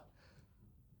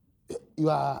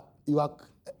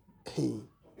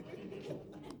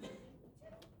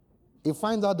he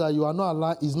finds out that you are not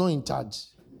allowed, he's not in charge.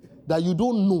 That you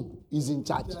don't know he's in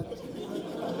charge.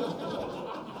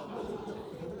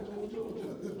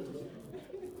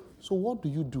 So what do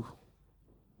you do?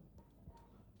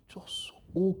 Just,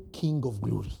 oh King of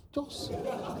Glory. Just.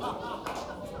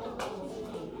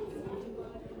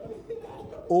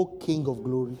 Oh King of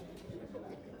Glory.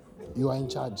 You are in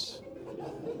charge.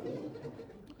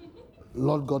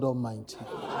 Lord God Almighty.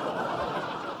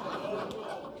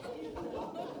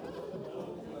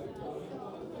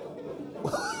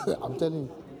 I'm telling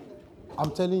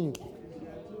you.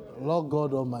 Lord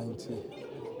God Almighty.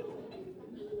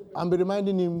 I'll be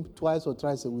reminding him twice or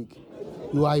thrice a week.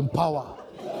 You are in power.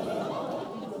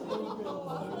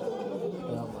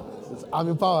 Yeah, I'm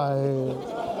in power.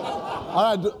 All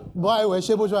right, boy, we're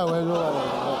shape.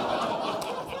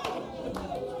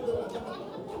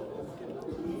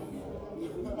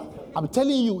 I'm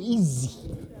telling you, easy.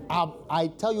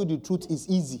 I tell you the truth, it's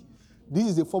easy. This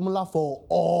is a formula for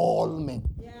all men.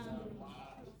 Yeah.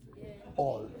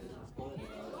 All.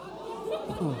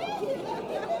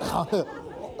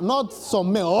 Not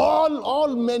some men,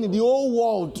 all men in the whole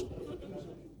world.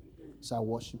 So I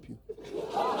worship you.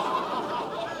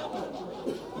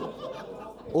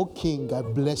 Oh King, I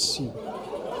bless you.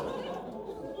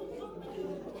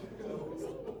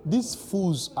 These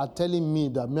fools are telling me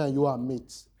that me and you are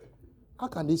mates. How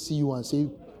can they see you and say,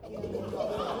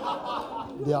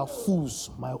 they are fools,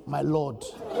 my Lord?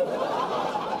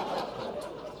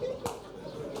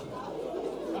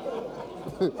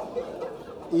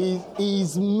 He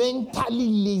is mentally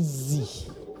lazy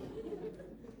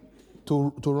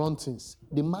to run things.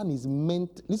 The man is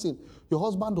listen, your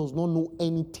husband does not know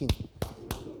anything.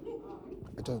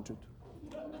 I tell you the truth.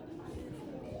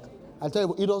 I tell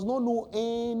you, he does not know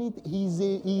anything.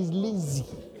 He's lazy.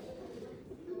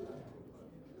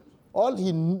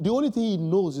 The only thing he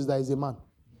knows is that he's a man.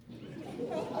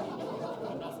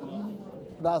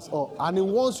 That's all. And he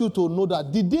wants you to know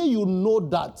that the day you know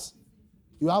that,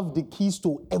 you have the keys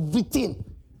to everything.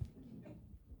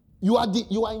 You are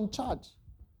in charge.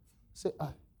 Say,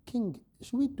 King,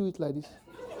 should we do it like this?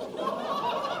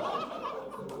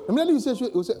 Immediately you say,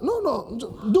 you say, no,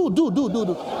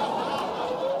 do.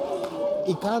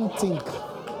 He can't think.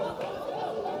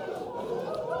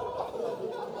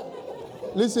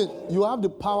 Listen, you have the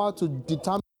power to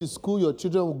determine the school your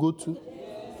children will go to.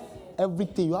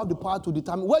 Everything. You have the power to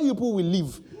determine where you people will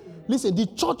live. Listen, the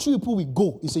church you people will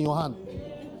go is in your hand.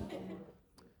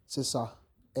 Say, sir,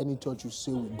 any church you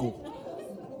say we go.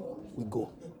 We go.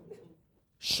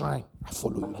 Shrine, I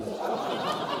follow you there.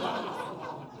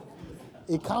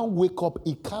 He can't wake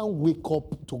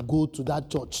up to go to that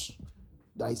church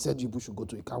that he said you should go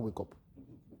to. He can't wake up.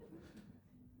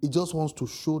 He just wants to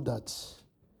show that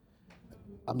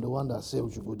I'm the one that said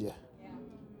we should go there.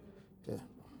 Yeah.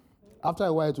 After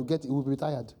a while, he will be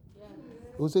tired.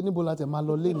 He will say, Nibolate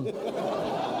Maloleni.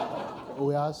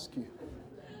 We ask you.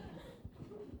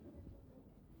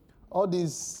 All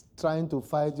this trying to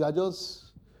fight,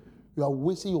 you are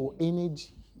wasting your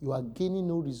energy. You are gaining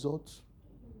no results.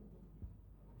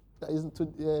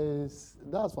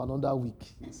 That's for another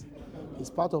week. It's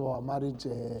part of our marriage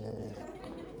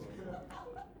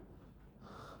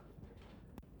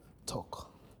talk.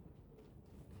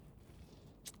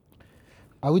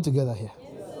 Are we together here?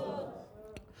 Yes,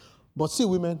 but see,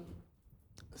 women,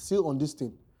 still on this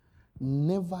thing,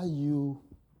 never you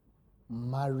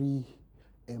marry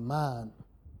a man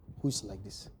who is like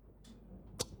this.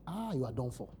 You are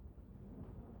done for.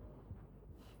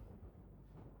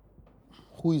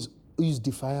 Who is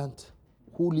defiant,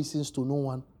 who listens to no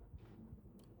one,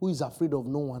 who is afraid of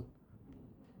no one.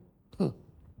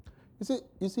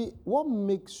 You see, what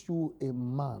makes you a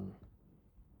man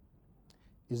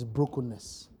is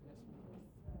brokenness.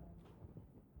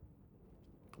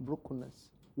 Brokenness.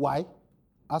 Why?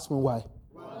 Ask me why.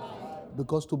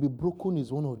 Because to be broken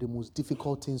is one of the most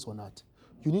difficult things on earth.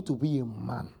 You need to be a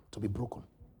man to be broken.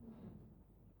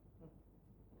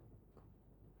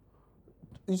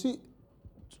 You see,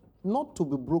 not to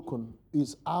be broken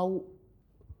is how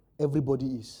everybody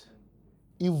is,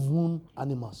 even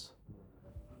animals.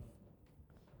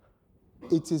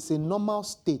 It is a normal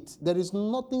state. There is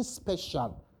nothing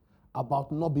special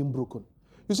about not being broken.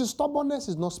 You see, stubbornness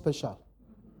is not special.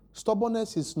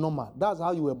 Stubbornness is normal. That's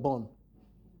how you were born.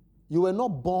 You were not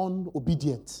born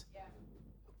obedient. Yeah.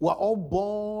 We are all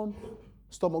born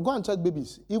stubborn. Go and check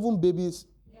babies. Even babies,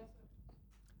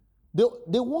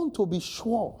 they want to be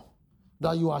sure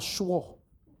that you are sure.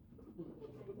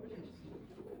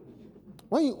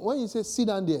 When you say sit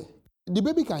down there, the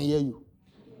baby can hear you.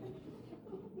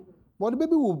 But the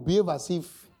baby will behave as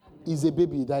if he's a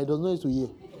baby that he does not need to hear.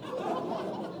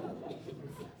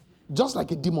 Just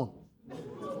like a demon.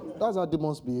 That's how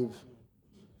demons behave.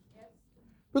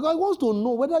 Because he wants to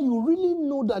know whether you really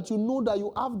know that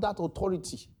you have that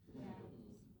authority.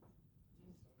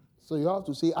 So you have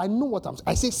to say, I know what I'm saying.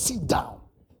 I say, sit down.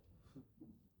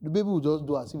 The baby will just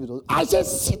do as if it does. I say,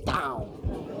 sit down.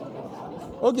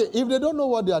 Okay, if they don't know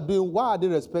what they are doing, why are they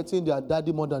respecting their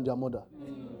daddy more than their mother?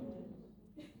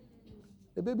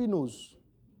 The baby knows.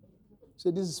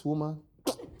 Say, this is woman.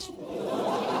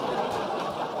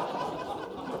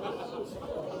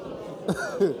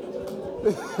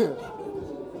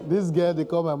 This girl, they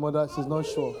call my mother, she's not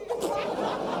sure.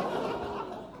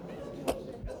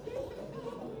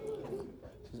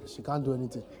 She can't do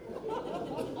anything.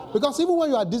 Because even when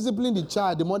you are disciplining the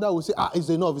child, the mother will say, it's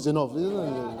enough.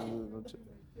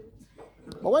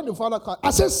 But when the father comes,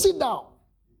 I say, sit down.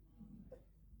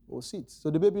 Or sit. So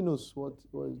the baby knows what is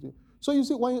doing. So you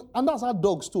see, and that's how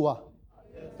dogs too are.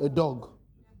 A dog.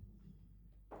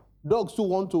 Dogs too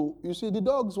the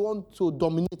dogs want to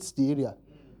dominate the area.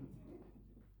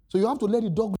 So you have to let the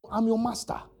dog know, I'm your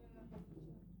master.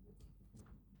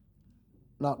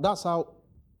 Now, that's how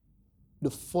the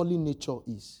fallen nature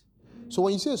is. So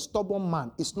when you say a stubborn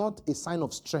man, it's not a sign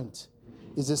of strength.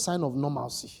 It's a sign of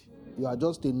normalcy. You are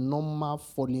just a normal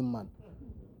fallen man.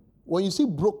 When you see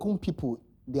broken people,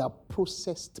 they are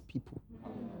processed people.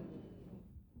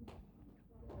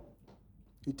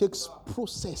 It takes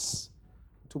process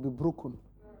to be broken.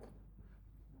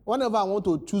 Whenever I want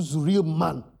to choose real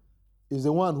man, is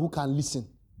the one who can listen,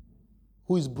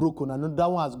 who is broken, and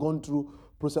that one has gone through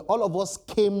process. All of us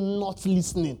came not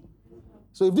listening.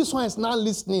 So if this one is not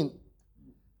listening,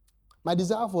 my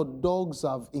desire for dogs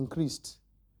have increased.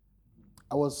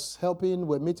 I was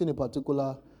we're meeting in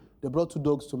particular, they brought 2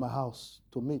 dogs to my house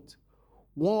to meet.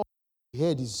 One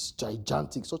head is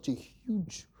gigantic, such a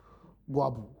huge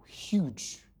babu,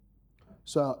 huge.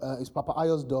 So it's Papa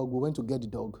Ayo's dog. We went to get the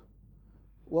dog.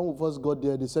 When we first got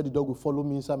there, they said the dog would follow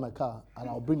me inside my car, and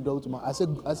I'll bring the dog to my. I said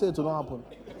it will not happen.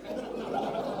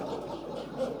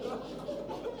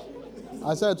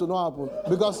 I said it will not happen.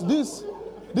 Because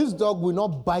this dog will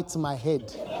not bite my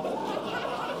head.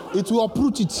 It will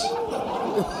uproot it.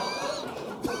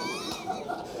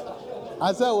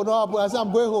 I said it will not happen. I said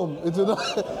I'm going home. It will not.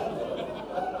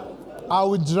 I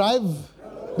will drive.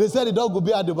 They said the dog will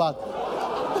be at the back.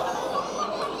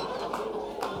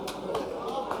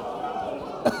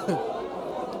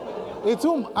 It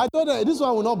won't. I told her this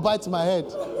one will not bite my head.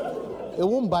 It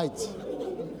won't bite.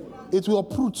 It will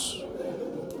uproot.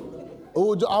 I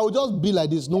will just be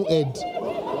like this, no head.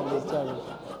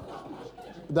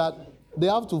 That they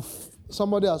have to.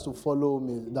 Somebody has to follow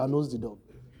me that knows the dog.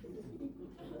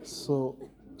 So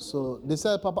they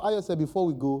said, Papa Ayo said before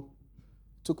we go,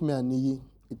 took me and Niyi.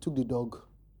 He took the dog,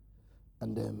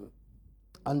 and then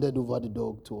handed over the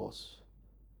dog to us.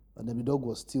 And then the dog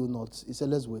was still not. He said,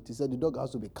 let's wait. He said, the dog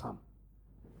has to be calm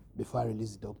before I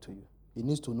release the dog to you. He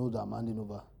needs to know that I'm handing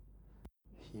over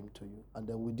him to you. And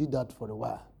then we did that for a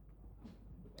while.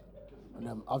 And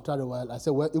then after a while, I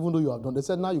said, well, even though you have done, they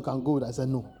said, now you can go. I said,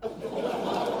 no.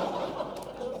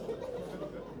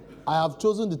 I have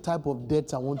chosen the type of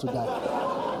death I want to die.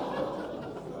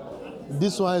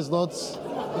 This one is not.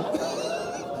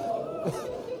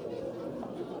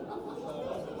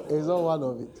 It's not one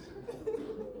of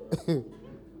it.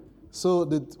 So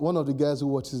one of the guys who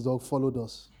watched his dog followed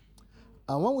us.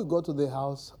 And when we got to the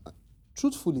house,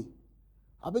 truthfully,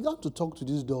 I began to talk to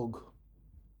this dog.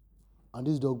 And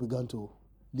this dog began to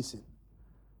listen.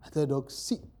 I tell the dog,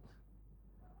 sit.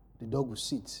 The dog will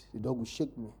sit. The dog will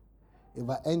shake me. If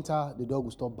I enter, the dog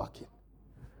will stop barking.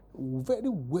 Very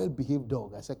well-behaved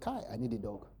dog. I said, Kai, I need a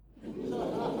dog.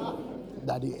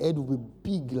 That the head will be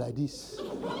big like this.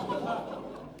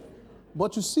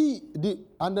 But you see,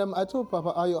 I told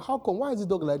Papa Ayo, how come, why is this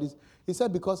dog like this? He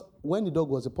said, because when the dog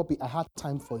was a puppy, I had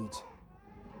time for it.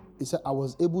 He said, I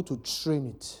was able to train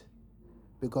it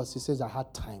because he says I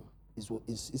had time.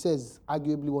 He says,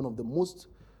 arguably one of the most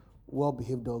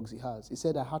well-behaved dogs he has. He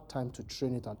said, I had time to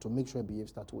train it and to make sure it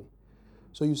behaves that way.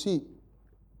 So you see,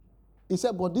 he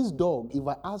said, but this dog, if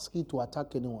I ask it to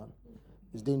attack anyone,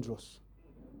 it's dangerous.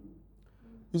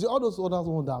 You see, all those other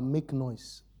ones that make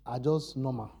noise are just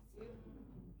normal.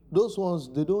 Those ones,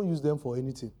 they don't use them for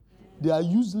anything. They are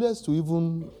useless to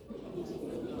even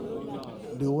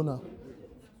the owner.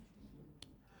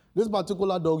 This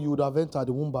particular dog, you would have entered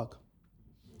the womb back.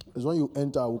 It's when you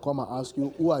enter, I will come and ask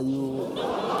you, who are you?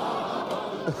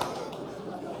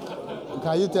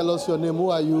 Can you tell us your name? Who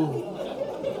are you?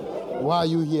 Why are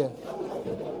you here?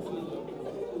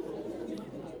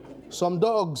 Some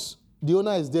dogs, the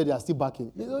owner is there, they are still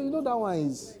barking. You know that one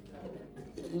is,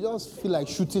 you just feel like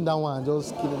shooting that one and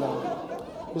just killing that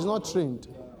one. It's not trained.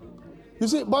 You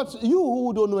see, but you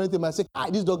who don't know anything might say,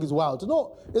 this dog is wild.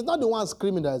 No, it's not the one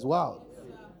screaming that is wild.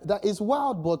 That is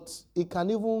wild, but it can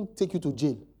even take you to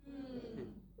jail.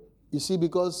 You see,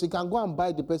 because it can go and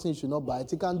bite the person you should not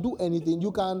bite. It can do anything.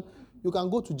 You can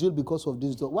go to jail because of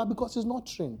this dog. Why? Because it's not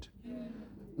trained.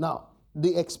 Now,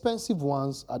 the expensive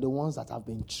ones are the ones that have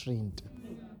been trained.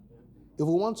 If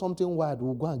we want something wild,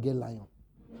 we'll go and get lion.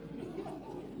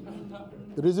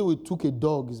 The reason we took a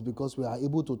dog is because we are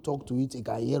able to talk to it. It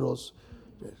can hear us.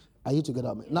 Are you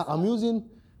together? Now, I'm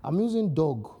using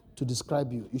dog to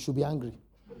describe you. You should be angry.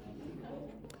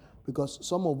 Because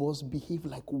some of us behave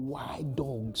like wild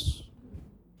dogs.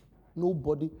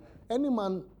 Any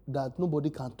man that nobody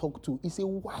can talk to is a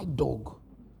wild dog.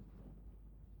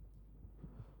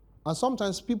 And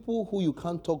sometimes people who you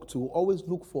can't talk to always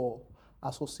look for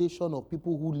association of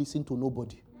people who listen to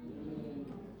nobody.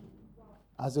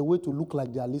 As a way to look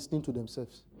like they are listening to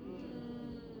themselves.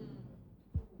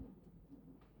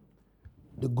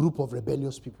 The group of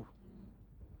rebellious people.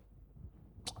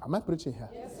 Am I preaching here?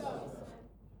 Yes, sir.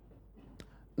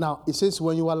 Now, it says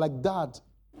when you are like that,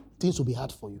 things will be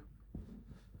hard for you.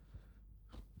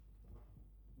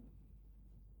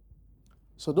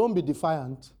 So don't be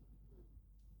defiant.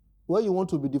 When you want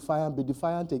to be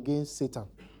defiant against Satan.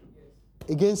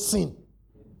 Against sin.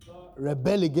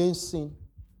 Rebel against sin.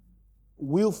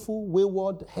 Willful,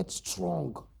 wayward,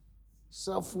 headstrong,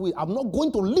 self-will. I'm not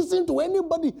going to listen to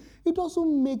anybody. It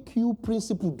doesn't make you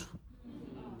principled.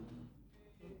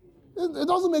 It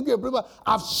doesn't make you a principled.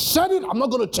 I've said it. I'm not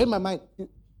going to change my mind.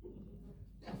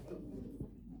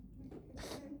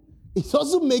 It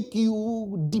doesn't make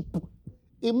you deep.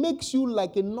 It makes you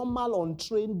like a normal,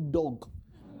 untrained dog.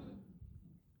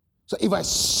 So if I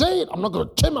say it, I'm not going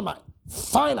to change my mind.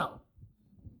 Final.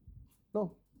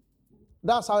 No.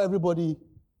 That's how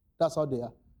they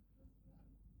are.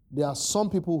 There are some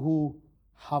people who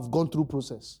have gone through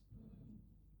process.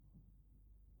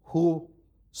 Who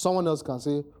someone else can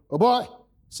say, oh boy,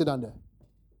 sit down there.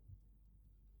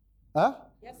 Huh?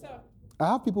 Yes, sir. I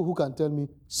have people who can tell me,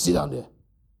 sit down there.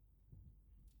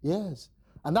 Yes.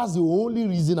 And that's the only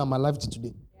reason I'm alive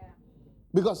today. Yeah.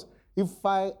 Because if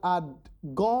I had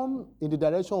gone in the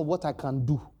direction of what I can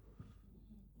do,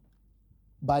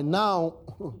 by now,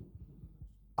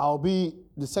 I'll be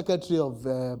the secretary of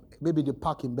maybe the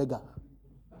park in Bega.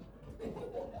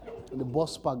 The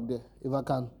bus park there, if I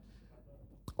can.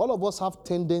 All of us have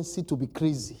tendency to be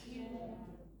crazy. Yeah.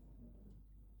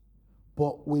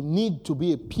 But we need to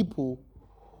be a people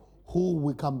who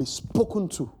we can be spoken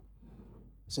to.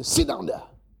 Say, sit down there.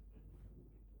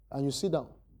 And you sit down.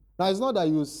 Now, it's not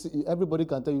that everybody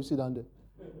can tell you sit down there.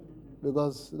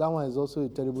 Because that one is also a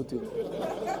terrible thing.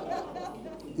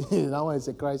 That one is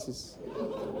a crisis.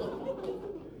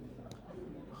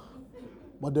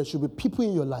 But there should be people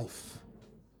in your life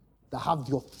that have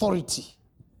the authority.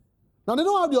 Now, they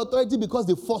don't have the authority because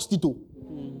they forced it to.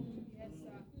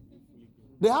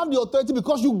 They have the authority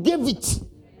because you gave it.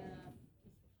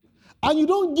 And you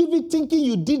don't give it thinking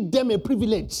you did them a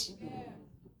privilege.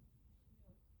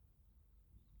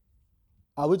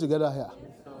 Are we together here?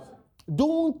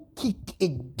 Don't kick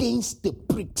against the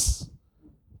pricks.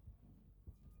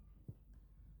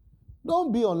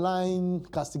 Don't be online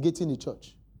castigating the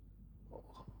church.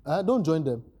 Don't join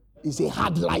them. It's a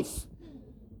hard life.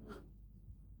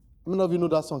 How many of you know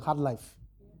that song, Hard Life?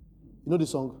 You know the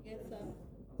song? Yes, sir.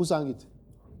 Who sang it?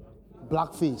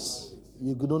 Blackface.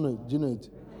 You don't know it. Do you know it?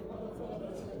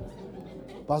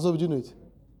 Pastor, do you know it?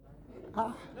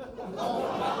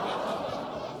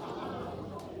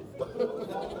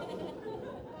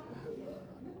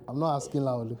 I'm not asking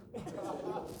Laolu.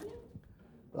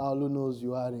 Laolu knows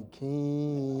you are a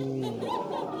king.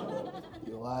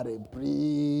 You are a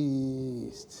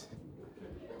priest.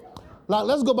 Now,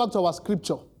 let's go back to our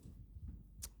scripture.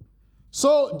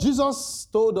 So, Jesus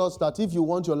told us that if you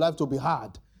want your life to be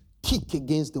hard, kick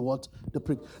against the what? The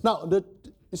prick. Now,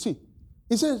 you see,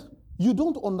 he says, you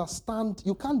don't understand,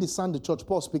 you can't discern the church.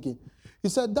 Paul speaking. He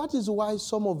said, that is why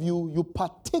some of you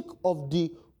partake of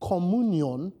the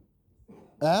communion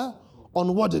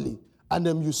unworthily, and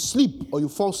then you sleep or you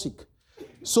fall sick.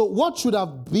 So what should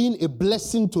have been a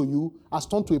blessing to you has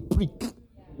turned to a prick.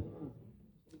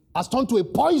 Has turned to a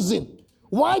poison.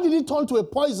 Why did it turn to a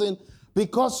poison?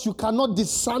 Because you cannot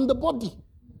discern the body.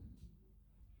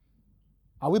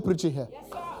 Are we preaching here? Yes,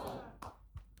 sir.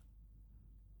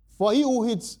 For he who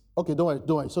hits, okay, don't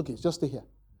worry, it's okay, just stay here.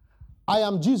 I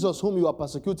am Jesus whom you are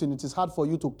persecuting. It is hard for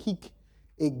you to kick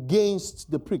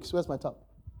against the pricks. Where's my tab?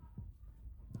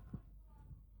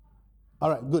 All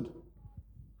right, good.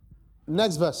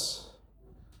 Next verse.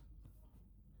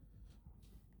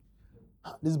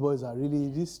 These boys are really,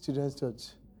 this children's church,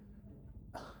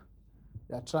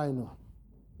 they are trying now.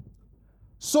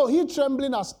 So he,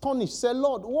 trembling, astonished, said,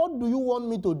 Lord, what do you want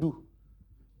me to do?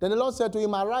 Then the Lord said to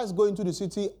him, arise, go into the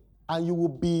city, and you will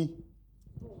be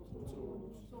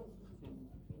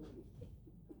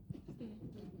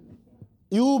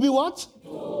You will be what?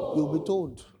 Told. You will be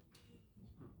told.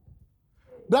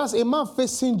 That's a man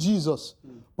facing Jesus.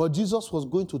 But Jesus was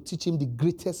going to teach him the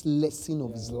greatest lesson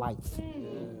of his life.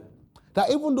 That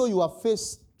even though you are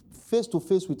face to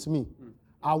face with me,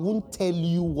 I won't tell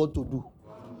you what to do.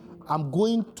 I'm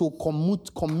going to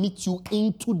commit you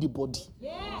into the body.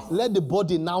 Yes. Let the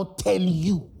body now tell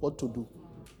you what to do.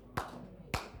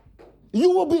 You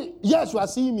will be, yes, you are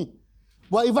seeing me.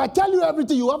 But if I tell you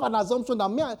everything, you have an assumption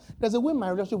that there's a way my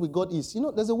relationship with God is.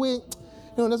 There's a way,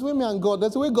 there's a way me and God,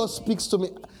 there's a way God speaks to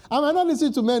me. I might not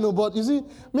listen to men, but you see,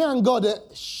 me and God,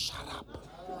 shut up.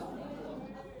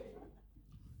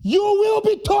 You will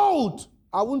be told.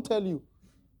 I won't tell you.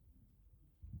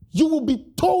 You will be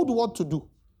told what to do.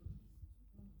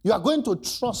 You are going to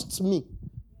trust me.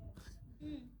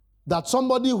 That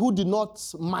somebody who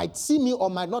might see me or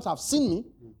might not have seen me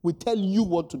will tell you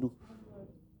what to do.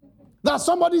 That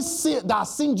somebody that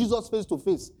has seen Jesus face to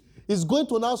face is going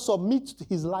to now submit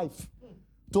his life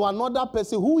to another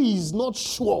person who is not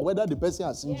sure whether the person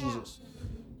has seen Jesus.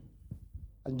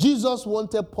 And Jesus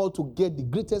wanted Paul to get the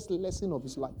greatest lesson of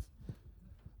his life.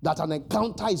 That an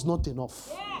encounter is not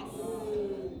enough. Yes.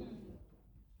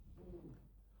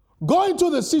 Go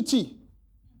into the city.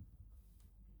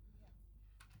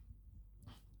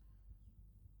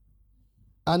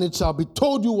 And it shall be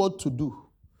told you what to do.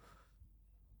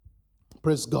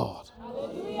 Praise God.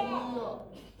 Hallelujah.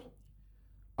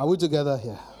 Are we together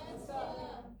here? Yes, sir.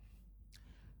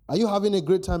 Are you having a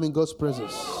great time in God's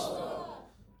presence? Yes.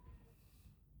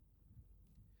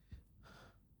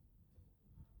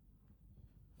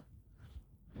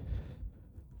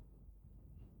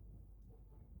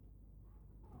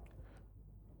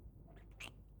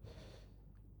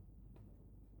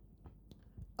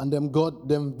 And then God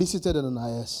then visited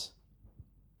Ananias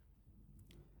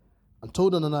and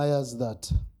told Ananias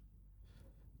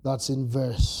that's in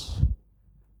verse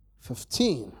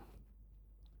 15,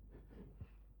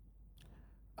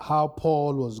 how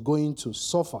Paul was going to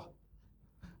suffer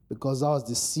because that was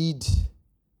the seed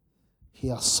he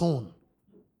had sown.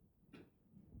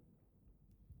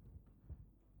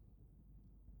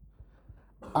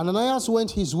 Ananias went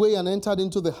his way and entered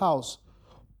into the house,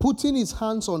 putting his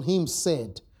hands on him,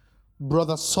 said,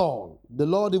 Brother Saul, the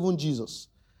Lord, even Jesus,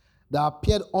 that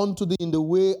appeared unto thee in the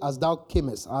way as thou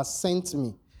camest, has sent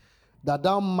me, that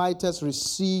thou mightest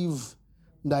receive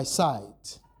thy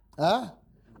sight,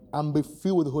 and be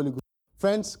filled with the Holy Ghost.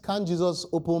 Friends, can't Jesus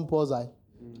open Paul's eye?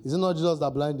 Is it not Jesus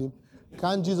that blinded him?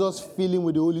 Can't Jesus fill him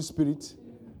with the Holy Spirit?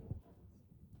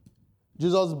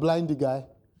 Jesus blinded the guy,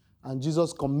 and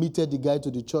Jesus committed the guy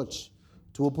to the church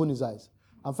to open his eyes.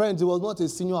 And friends, it was not a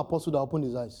senior apostle that opened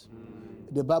his eyes.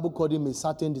 The Bible called him a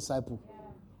certain disciple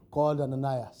called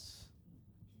Ananias.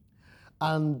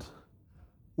 And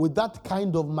with that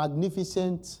kind of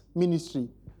magnificent ministry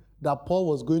that Paul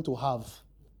was going to have,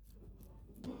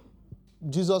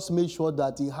 Jesus made sure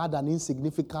that he had an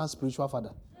insignificant spiritual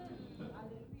father.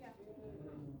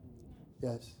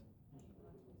 Yes.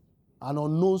 An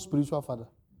unknown spiritual father.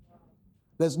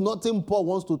 There's nothing Paul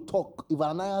wants to talk. If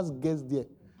Ananias gets there,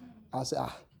 I say,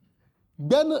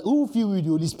 then who feel with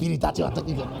the Holy Spirit that you are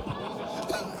talking about?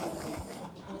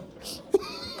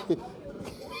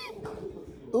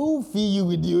 Who feel you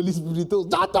with the Holy Spirit?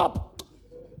 Shut up!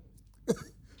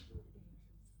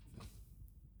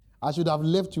 I should have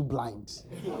left you blind.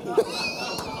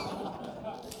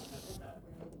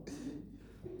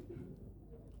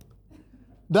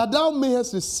 That thou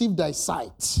mayest receive thy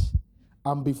sight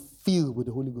and be filled with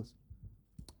the Holy Ghost.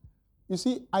 You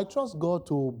see, I trust God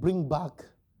to bring back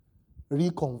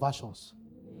reconversions.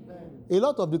 A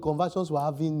lot of the conversions we're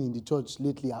having in the church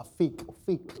lately are fake.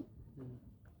 Fake.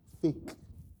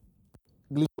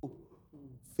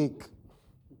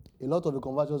 A lot of the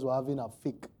conversions we're having are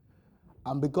fake.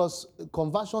 And because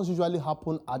conversions usually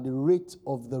happen at the rate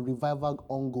of the revival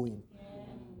ongoing.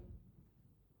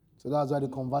 So that's why the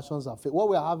conversions are fake. What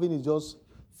we're having is just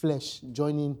flesh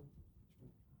joining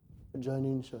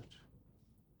church.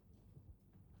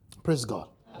 Praise God.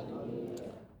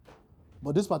 Hallelujah.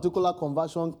 But this particular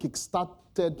conversion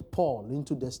kick-started Paul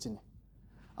into destiny.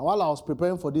 And while I was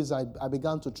preparing for this, I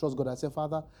began to trust God. I said,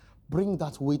 Father, bring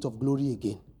that weight of glory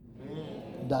again.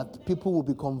 Amen. That people will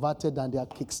be converted and they are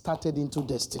kick-started into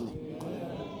destiny.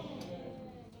 Amen.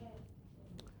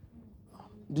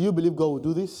 Do you believe God will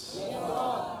do this? Yes.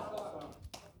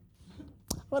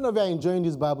 How many of you are enjoying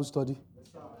this Bible study?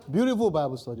 Beautiful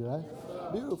Bible study, right?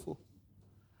 Beautiful.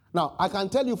 Now, I can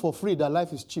tell you for free that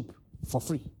life is cheap. For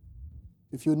free.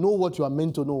 If you know what you are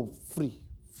meant to know, free.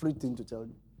 Free thing to tell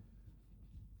you.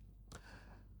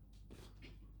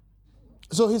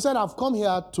 So he said, I've come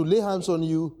here to lay hands on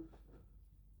you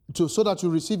so that you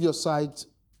receive your sight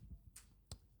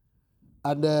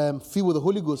and fill with the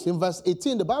Holy Ghost. In verse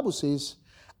 18, the Bible says,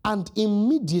 and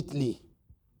immediately.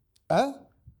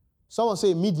 Someone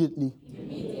say immediately.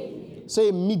 Immediately. Say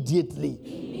immediately.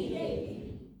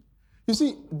 Immediately. You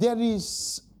see, there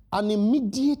is an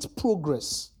immediate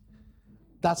progress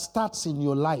that starts in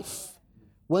your life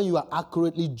when you are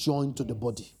accurately joined to the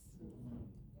body.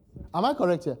 Am I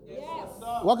correct here? Yes.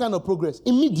 What kind of progress?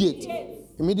 Immediate.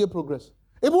 Immediate progress.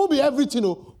 It won't be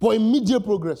everything, but immediate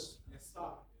progress. Yes, sir.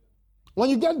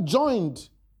 When you get joined,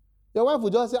 your wife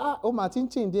will just say, Martin,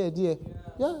 change there, dear.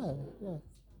 Yeah.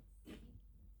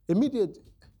 Immediate.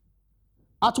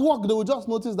 At work, they will just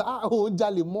notice that,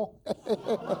 jolly more.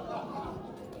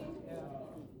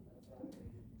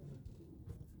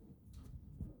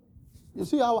 You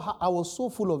see, I was so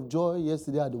full of joy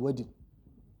yesterday at the wedding.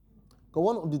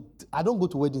 Because I don't go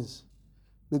to weddings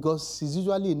because it's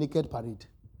usually a naked parade.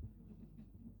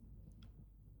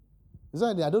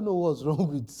 I don't know what's wrong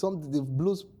with something. They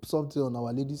blow something on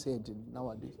Our Lady's head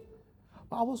nowadays.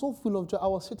 But I was so full of joy. I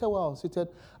was seated where I was seated,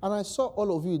 and I saw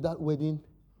all of you at that wedding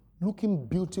looking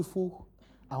beautiful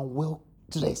and well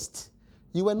dressed.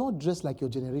 You were not dressed like your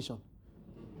generation.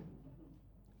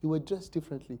 You were dressed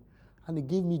differently. And it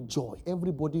gave me joy.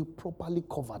 Everybody properly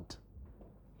covered.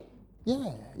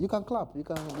 Yeah, you can clap. You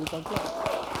can clap.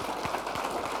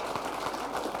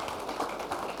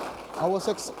 I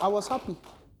was happy.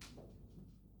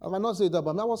 I might not say that,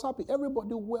 but I was happy.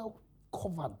 Everybody well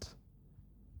covered.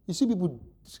 You see people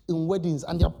in weddings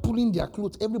and they're pulling their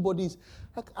clothes. Everybody's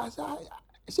like, I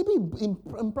see people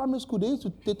in primary school,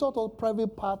 they taught all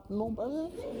private part. No,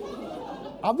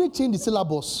 have they changed the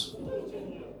syllabus?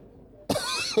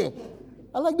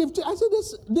 And like I said,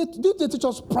 they teach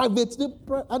us private,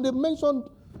 and they mentioned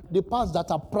the parts that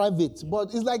are private,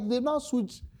 but it's like they now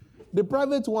switch. The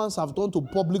private ones have gone to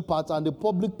public parts, and the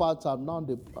public parts are now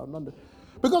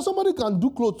because somebody can do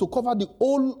clothes to cover the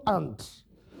whole hand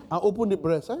and open the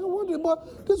breast. I wonder,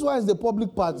 but this one is the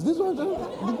public parts. This one,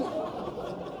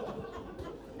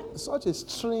 such a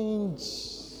strange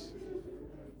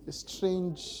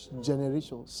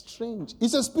generation. Strange.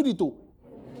 It's a spirit, too.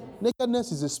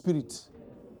 Nakedness is a spirit.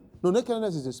 No,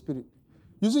 nakedness is a spirit.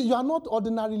 You see, you are not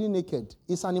ordinarily naked.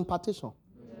 It's an impartation.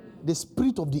 The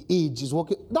spirit of the age is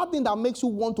working. That thing that makes you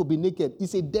want to be naked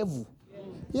is a devil.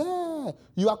 Yeah.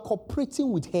 You are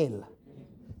cooperating with hell.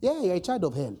 Yeah, you're a child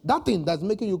of hell. That thing that's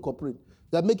making you cooperate,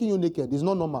 that's making you naked, is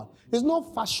not normal. It's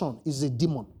not fashion. It's a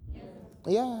demon.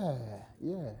 Yeah.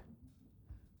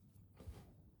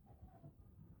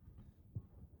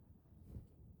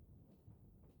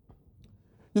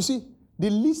 You see, the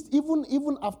least,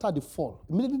 even after the fall,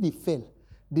 immediately they fell,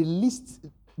 the least,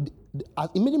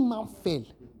 immediately man fell,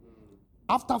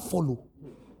 after follow,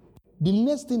 the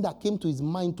next thing that came to his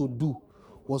mind to do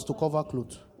was to cover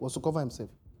clothes, was to cover himself.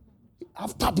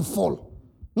 After the fall,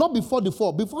 not before the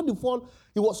fall. Before the fall,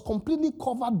 he was completely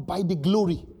covered by the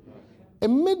glory.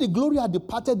 And made the glory had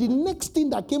departed. The next thing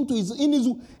that came to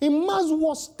in man's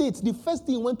worst state, the first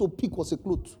thing he went to pick was a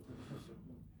cloth.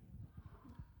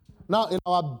 Now, in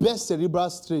our best cerebral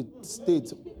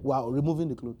state, we are removing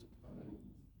the cloth.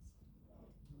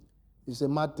 It's a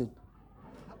mad thing.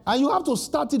 And you have to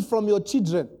start it from your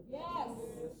children. Yes.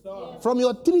 From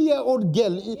your 3-year-old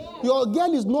girl. Yes. Your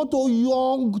girl is not too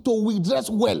young to dress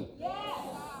well. Yes.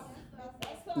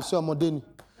 You see, Amodeni.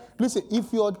 Listen,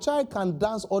 if your child can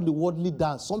dance all the worldly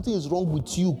dance, something is wrong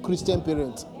with you, Christian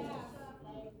parents.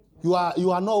 You are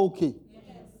not okay.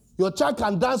 Your child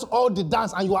can dance all the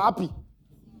dance and you are happy.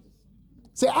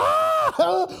 Say,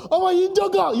 oh, you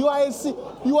joker. You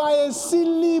are a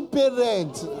silly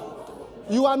parent.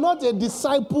 You are not a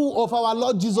disciple of our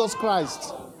Lord Jesus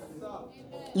Christ.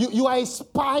 You are a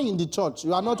spy in the church.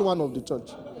 You are not one of the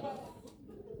church.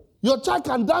 Your child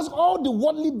can dance all the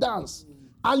worldly dance,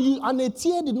 and a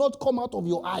tear did not come out of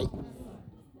your eye.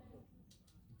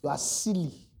 You are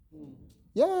silly.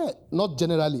 Yeah, not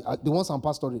generally. The ones I'm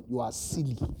pastoring, you are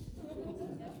silly.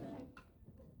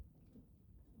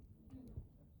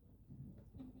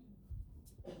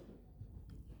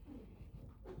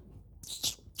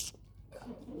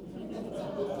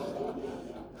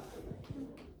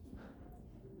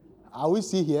 Are we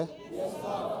still here? Yes,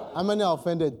 sir. How many are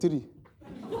offended? 3.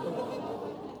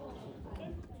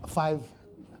 5.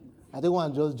 I think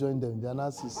one just joined them. They are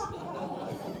not 6.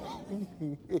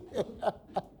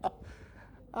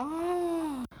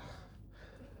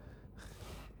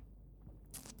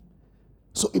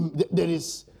 So there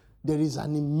is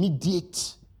an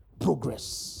immediate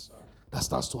progress that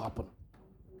starts to happen.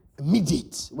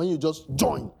 Immediate. When you just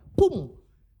join, boom,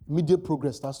 immediate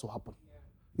progress starts to happen.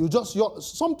 A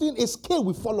scale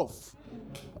will fall off.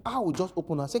 I will just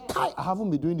open and say, Kai, I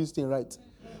haven't been doing this thing right.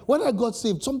 When I got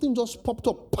saved, something just popped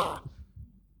up. Pa!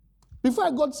 Before I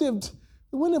got saved,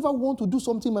 whenever we want to do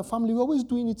something in my family, we're always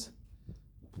doing it.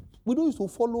 We don't used to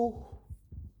follow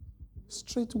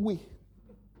straight way.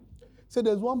 So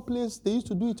there's one place, they used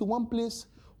to do it in one place,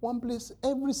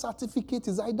 every certificate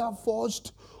is either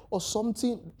forged or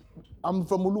something. I'm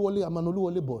from Uluwole, I'm an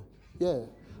Uluwole boy. Yeah.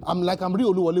 I'm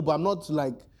real Uluwole, but I'm not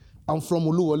like, I'm from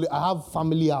Uluwole. I have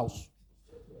family house.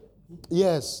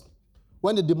 Yes.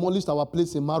 When they demolished our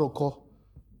place in Morocco,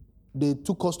 they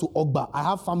took us to Ogba. I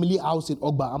have family house in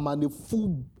Ogba. I'm a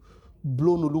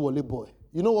full-blown Uluwole boy.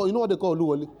 You know what they call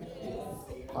Uluwole?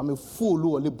 I'm a full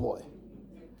Uluwole boy.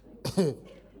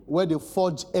 Where they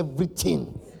forge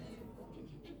everything.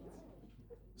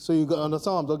 So you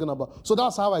understand what I'm talking about. So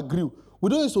that's how I grew. We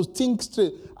don't used to think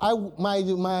straight. I did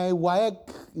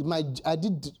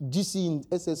GC in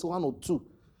SS1 or 2.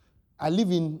 I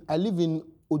live in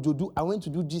Ojodu. I went to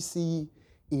do GC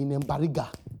in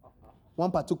Mbariga, one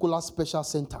particular special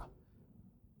center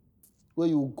where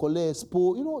you collect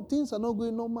expo. Things are not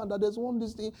going normal. That there's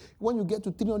this thing. When you get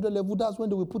to 300 level, that's when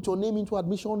they will put your name into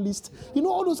admission list.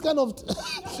 All those kind of.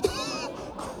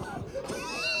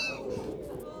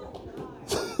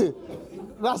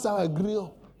 That's how I grew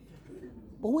up.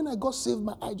 But when I got saved,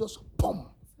 my eye just boom.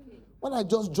 When I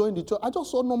just joined the church, I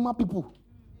just saw normal people.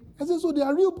 I said, so they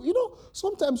are real.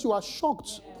 Sometimes you are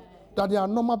shocked that they are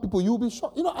normal people. You'll be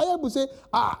shocked. I hear people say,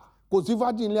 because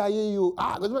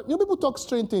you. People talk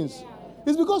strange things. Yeah.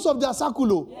 It's because of their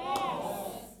circle.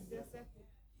 Yes.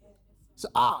 So,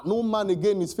 no man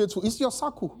again is faithful. It's your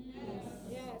circle.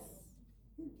 Yes.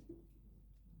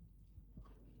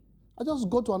 I just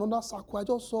go to another circle. I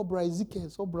just saw Bra Ezekiel,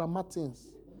 saw Bra Martins.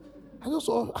 I just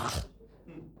saw,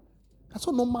 I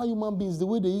saw normal human beings, the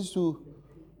way they used to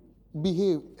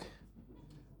behave.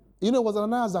 You know, it was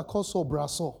Ananias that called Saul Bra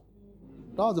Saul.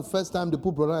 That was the first time they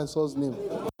put Brother and Saul's name.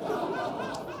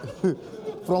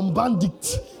 From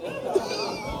bandit.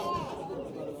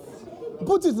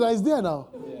 Put it like it's there now.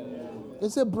 They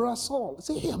say, Bra Saul.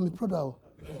 Say, hey, I'm a brother.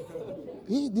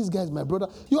 Hey, this guy is my brother.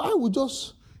 Your eye will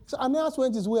just... So Ananias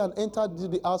went his way and entered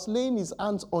the house, laying his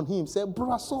hands on him. Said,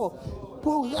 Bra Saul.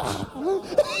 Bro, yeah.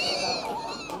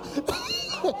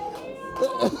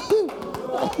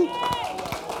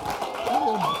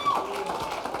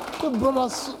 The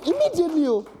brothers,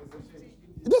 immediately,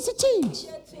 there's a change.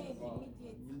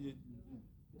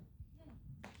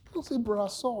 Don't say, Bra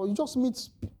Saul. You just meet...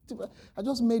 I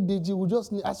just met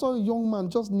Deji. I saw a young man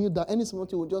just kneel down. Any small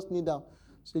thing will just kneel down.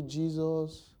 Say,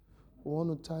 Jesus, I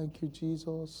want to thank you,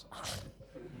 Jesus.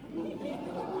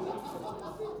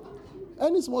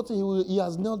 Any small thing, he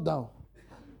has knelt down.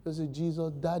 I say,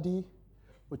 Jesus, Daddy,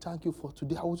 we thank you for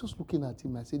today. I was just looking at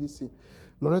him. I said, this thing.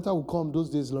 Loretta will come those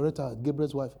days. Loretta,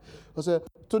 Gabriel's wife. I said,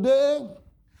 today,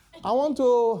 I want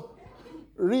to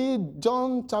read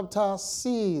John chapter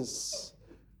 6,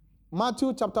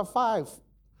 Matthew chapter 5,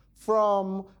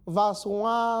 from verse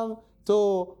 1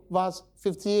 to verse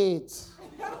 58.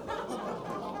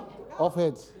 Off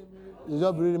head. You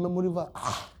just read the memory verse.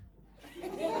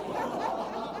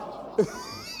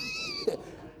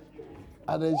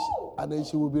 And then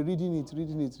she will be reading it.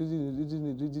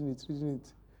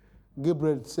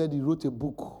 Gabriel said he wrote a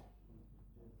book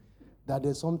that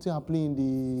there's something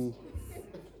happening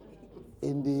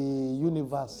in the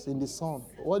universe, in the sun.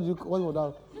 What was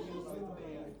that?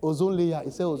 Ozone layer.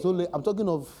 He said ozone layer. I'm talking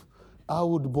of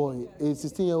Howard boy, a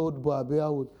 16-year-old boy,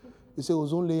 Howard. He said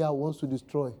ozone layer wants to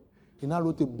destroy. He now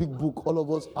wrote a big book. All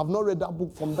of us have not read that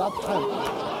book from that time.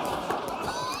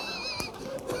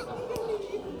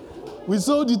 We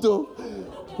sold it though.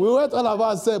 We went all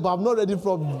about ourselves, but I've not read it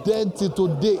from then till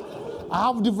today. I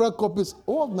have different copies.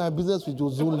 What was my business with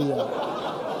ozone layer?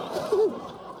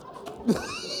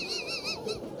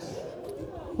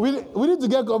 We need to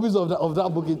get copies of that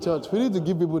book in church. We need to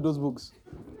give people those books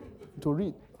to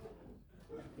read.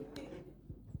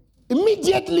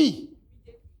 Immediately,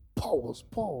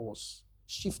 pause,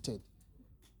 shifted,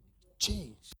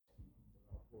 changed.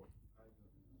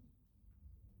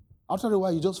 After a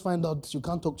while, you just find out you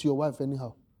can't talk to your wife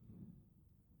anyhow.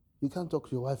 You can't talk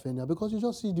to your wife anyhow because you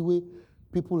just see the way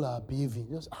people are behaving.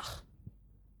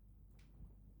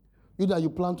 You that you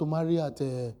plan to marry at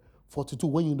 42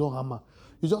 when you don't hammer.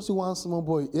 You just see one small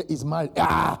boy is married.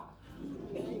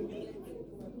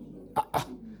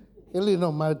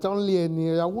 No, my only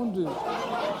any. I want to.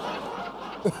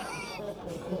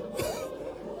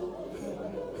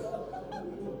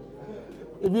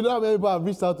 If you don't have anybody have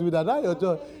reached out to me, that's your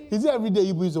choice. Is it every day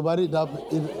you bring somebody that?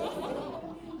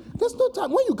 There's no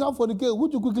time. When you come for the cake,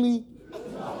 would you quickly?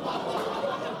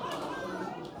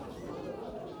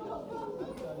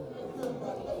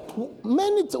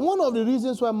 One of the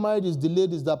reasons why marriage is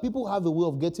delayed is that people have a way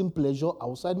of getting pleasure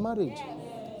outside marriage.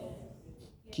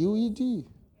 QED.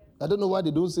 I don't know why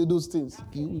they don't say those things.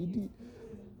 QED.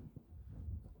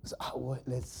 So,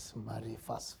 let's marry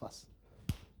fast.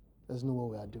 Let's know what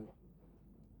we are doing.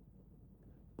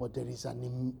 But there is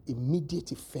an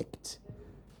immediate effect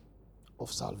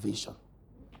of salvation.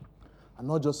 And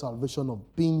not just salvation,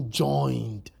 of being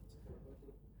joined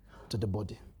to the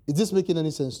body. Is this making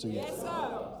any sense to you? Yes, sir.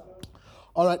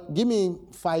 All right, give me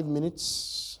 5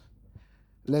 minutes.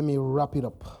 Let me wrap it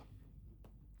up.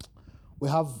 We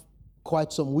have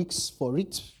quite some weeks for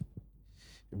it,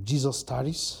 if Jesus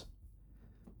tarries.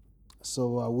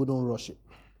 So I wouldn't rush it.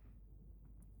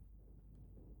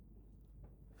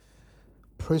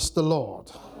 Praise the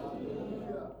Lord.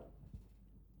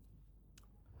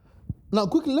 Now,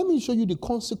 quickly, let me show you the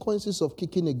consequences of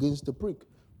kicking against the prick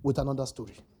with another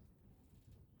story.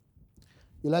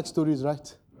 You like stories,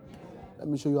 right? Let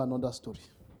me show you another story.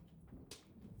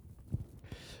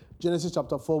 Genesis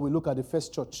chapter 4, we look at the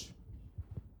first church.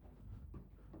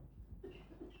 The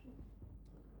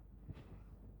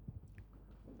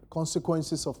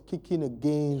consequences of kicking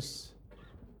against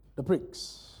the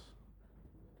pricks.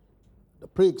 The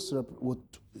pricks would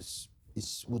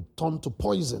turn to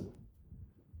poison.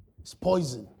 It's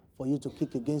poison for you to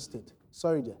kick against it.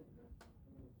 Sorry there.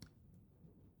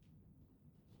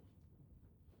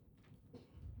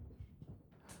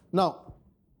 Now,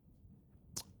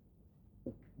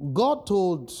 God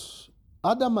told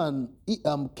Adam and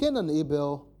Cain and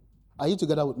Abel, are you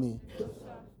together with me? Yes,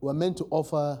 we're meant to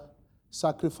offer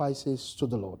sacrifices to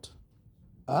the Lord.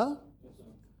 Huh?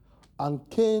 And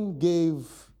Cain gave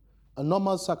a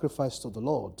normal sacrifice to the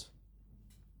Lord,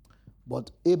 but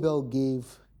Abel gave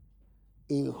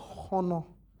a honor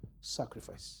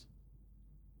sacrifice.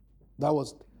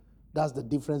 That's the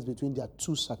difference between their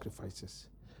two sacrifices.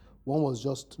 One was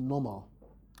just normal,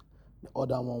 the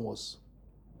other one was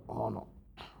honor.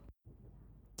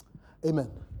 Amen.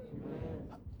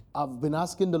 I've been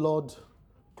asking the Lord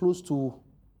close to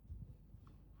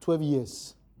 12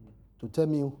 years to tell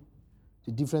me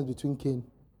the difference between Cain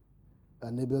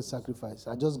and Abel's sacrifice.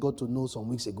 I just got to know some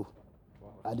weeks ago.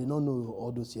 I did not know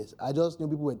all those years. I just knew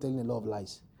people were telling a lot of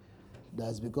lies.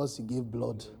 That's because he gave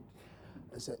blood.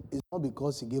 I said, it's not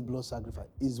because he gave blood sacrifice.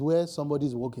 It's where somebody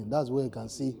is walking. That's where you can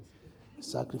see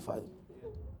sacrifice.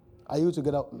 Are you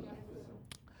together?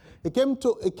 In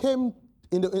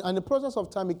the process of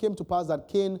time, it came to pass that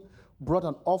Cain brought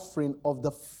an offering of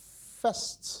the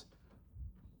first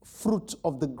fruit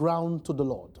of the ground to the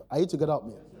Lord. Are you together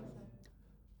with me?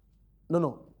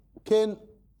 No. Cain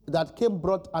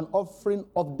brought an offering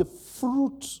of the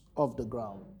fruit of the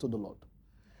ground to the Lord.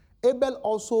 Abel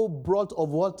also brought of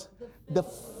what? The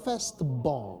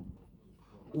firstborn,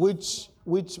 which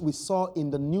we saw in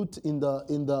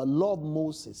the law of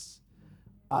Moses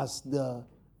as the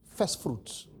first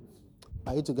fruit.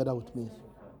 Are you together with me?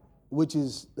 Which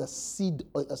is the seed,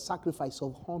 a sacrifice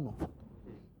of honor.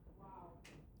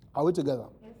 Are we together?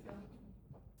 Yes, sir.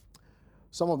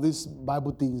 Some of these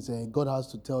Bible things, God has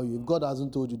to tell you. If God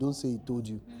hasn't told you, don't say He told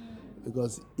you.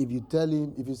 Because if you tell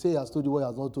Him, if you say He has told you what He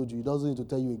has not told you, He doesn't need to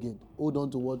tell you again. Hold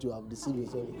on to what you have deceived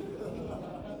yourself.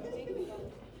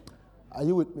 Are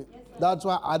you with me? Yes, that's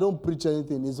why I don't preach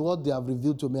anything. It's what they have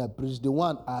revealed to me, I preach. The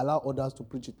one, I allow others to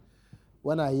preach it.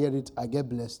 When I hear it, I get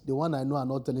blessed. The one I know I'm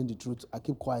not telling the truth, I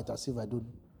keep quiet as if I don't.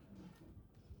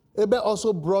 Abel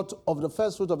also brought of the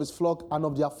first fruit of his flock and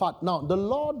of their fat. Now, the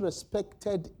Lord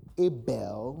respected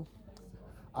Abel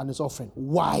and his offering.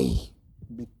 Why?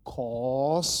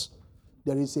 Because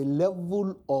there is a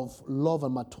level of love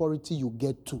and maturity you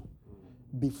get to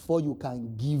before you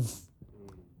can give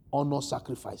honor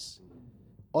sacrifice.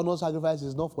 Honor sacrifice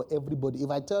is not for everybody. If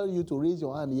I tell you to raise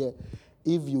your hand here,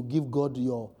 if you give God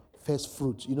your first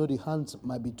fruit, you know the hands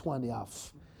might be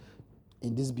 2.5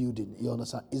 in this building. You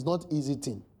understand? It's not easy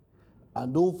thing.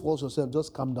 And don't force yourself,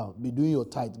 just calm down. Be doing your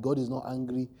tithe. God is not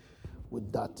angry with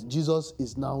that. Jesus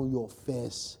is now your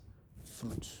first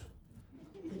fruit.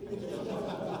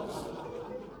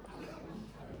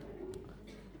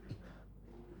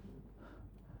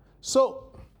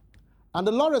 So, and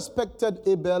the Lord respected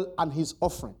Abel and his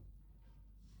offering.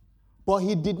 But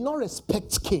he did not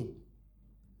respect Cain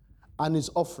and his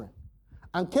offering.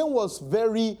 And Cain was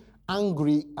very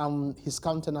angry and his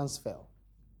countenance fell.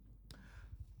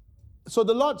 So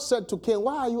the Lord said to Cain,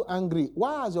 why are you angry?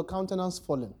 Why has your countenance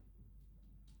fallen?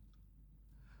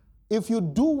 If you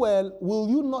do well, will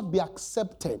you not be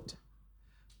accepted?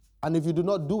 And if you do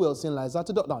not do well, sin lies at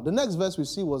the door. Now, the next verse we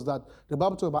see was that the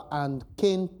Bible talks about, and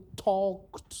Cain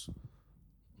talked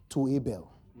to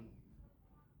Abel.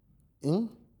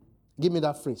 Give me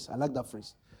that phrase. I like that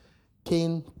phrase.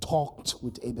 Cain talked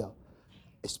with Abel.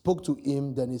 He spoke to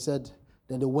him, then he said,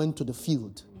 then they went to the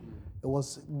field. It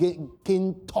was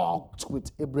Cain talked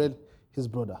with Abel, his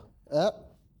brother.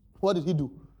 What did he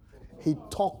do? He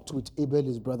talked with Abel,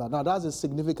 his brother. Now, that's a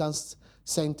significant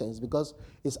sentence because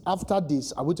it's after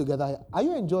this. Are we together? Are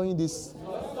you enjoying this?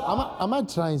 Am I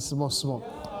trying small?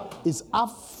 It's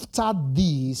after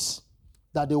this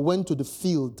that they went to the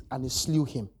field and he slew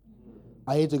him.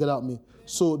 Are you together with me?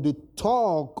 So the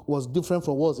talk was different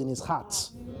from what was in his heart.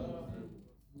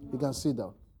 You can see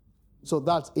that. So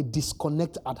that's a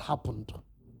disconnect had happened.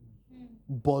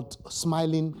 But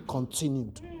smiling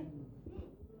continued.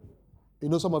 You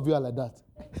know, some of you are like that.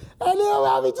 Hello,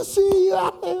 I'm happy to see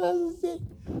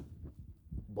you.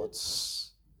 But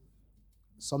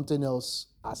something else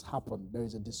has happened. There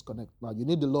is a disconnect. Now, you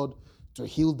need the Lord to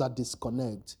heal that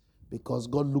disconnect because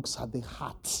God looks at the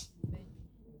heart.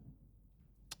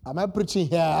 Am I preaching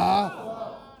here?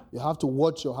 You have to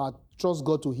watch your heart. Trust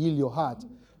God to heal your heart.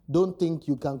 Don't think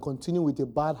you can continue with a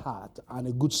bad heart and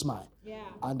a good smile. Yeah.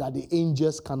 And that the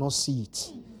angels cannot see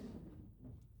it.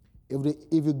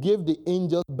 If you give the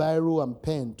angels biro and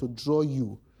pen to draw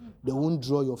you, they won't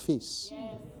draw your face.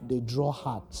 Yes. They draw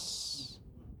hearts.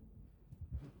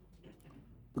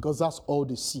 Because that's all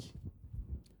they see.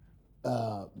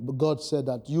 But God said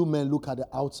that you men look at the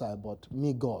outside, but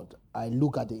me, God, I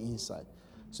look at the inside.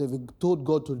 So if you told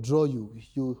God to draw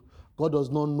you, God does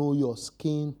not know your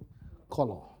skin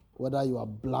color, whether you are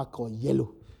black or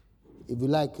yellow. If you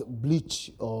like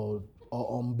bleach or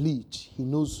unbleach, He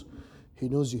knows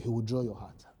you. He will draw your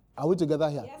heart. Are we together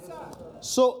here? Yes, sir.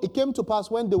 So it came to pass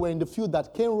when they were in the field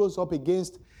that Cain rose up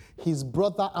against his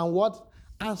brother and what?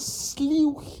 And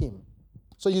slew him.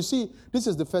 So you see, this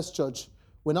is the first church.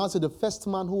 We now see the first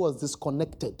man who was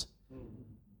disconnected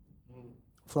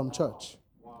from church.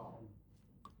 Wow.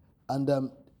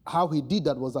 And how he did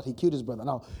that was that he killed his brother.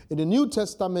 Now, in the New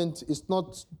Testament, it's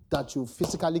not that you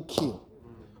physically kill.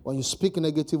 When you speak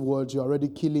negative words, you're already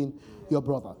killing your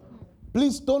brother.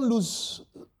 Please don't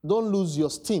lose your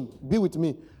steam. Be with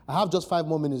me. I have just 5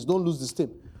 more minutes. Don't lose the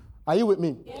steam. Are you with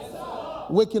me? Yes, sir.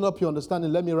 Waking up your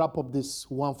understanding. Let me wrap up this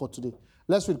one for today.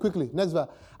 Let's read quickly. Next verse.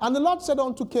 And the Lord said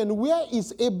unto Cain, where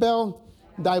is Abel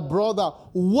thy brother?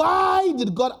 Why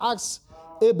did God ask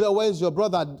Abel, where is your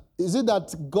brother? Is it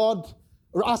that God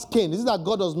asked Cain? Is it that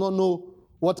God does not know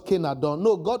what Cain had done?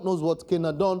 No, God knows what Cain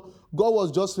had done. God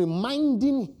was just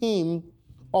reminding him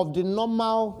of the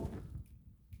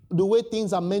way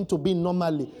things are meant to be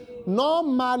normally.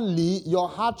 Normally, your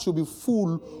heart should be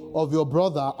full of your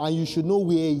brother and you should know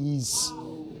where he is.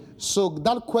 So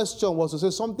that question was to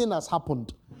say something has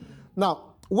happened.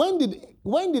 Now, when did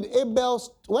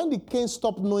Cain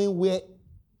stop knowing where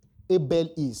Abel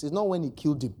is? It's not when he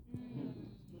killed him.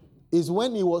 It's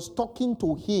when he was talking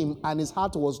to him and his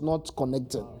heart was not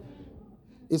connected.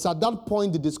 It's at that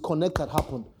point the disconnect had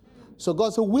happened. So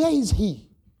God said, where is he?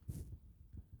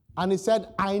 And he said,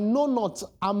 I know not.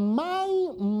 Am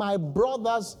I my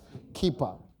brother's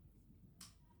keeper?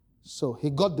 So he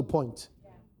got the point.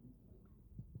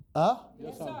 Huh?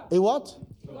 Yes, sir. He what?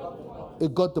 He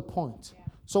got the point. Yeah.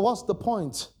 So what's the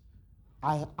point?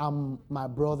 I am my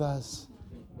brother's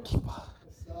keeper.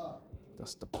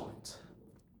 That's the point.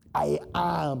 I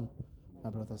am my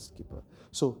brother's keeper.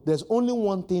 So there's only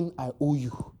one thing I owe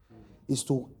you, is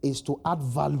to add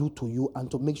value to you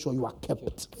and to make sure you are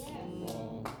kept.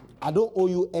 I don't owe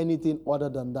you anything other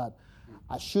than that.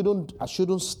 I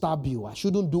shouldn't stab you. I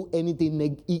shouldn't do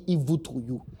anything evil to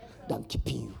you than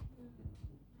keeping you.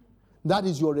 That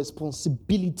is your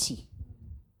responsibility.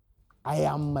 I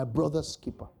am my brother's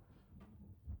keeper.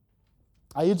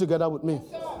 Are you together with me?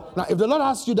 Yes, now, if the Lord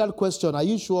asks you that question, are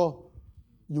you sure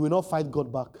you will not fight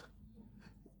God back?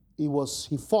 He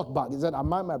fought back. He said,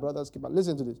 am I my brother's keeper?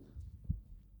 Listen to this.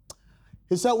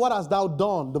 He said, what hast thou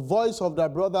done? The voice of thy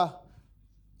brother's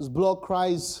blood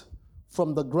cries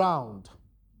from the ground.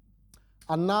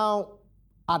 And now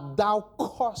art thou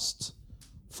cursed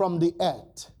from the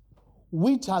earth,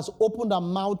 which has opened her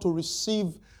mouth to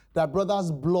receive thy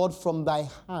brother's blood from thy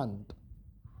hand.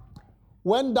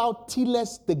 When thou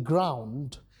tillest the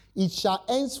ground, it shall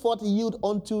henceforth yield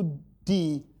unto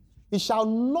thee. It shall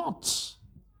not.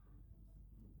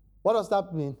 What does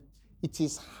that mean? It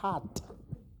is hard.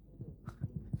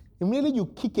 Immediately you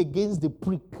kick against the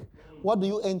prick, what do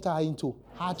you enter into?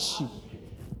 Hardship.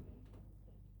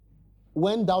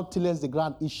 When thou tillest the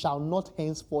ground, it shall not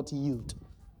henceforth yield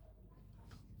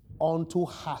unto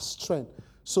her strength.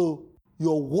 So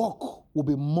your work will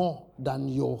be more than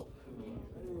your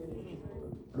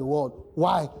reward.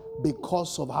 Why?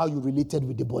 Because of how you related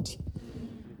with the body.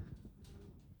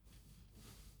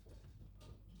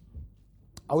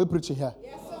 Are we preaching here?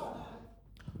 Yes, sir.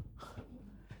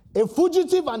 A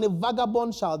fugitive and a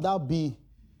vagabond shalt thou be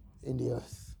in the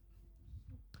earth.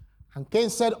 And Cain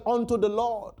said unto the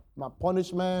Lord, my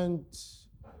punishment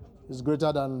is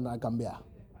greater than I can bear.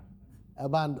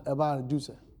 Ever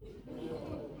reduce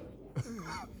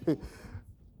it.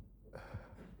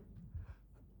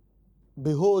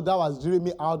 Behold, thou hast driven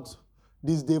me out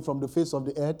this day from the face of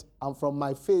the earth, and from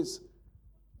my face,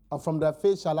 and from thy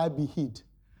face shall I be hid.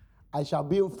 I shall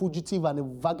be a fugitive and a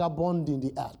vagabond in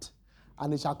the earth.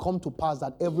 And it shall come to pass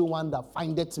that everyone that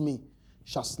findeth me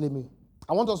shall slay me.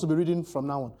 I want us to be reading from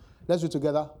now on. Let's read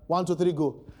together. 1, 2, 3,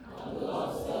 go. And the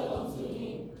Lord said unto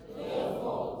him,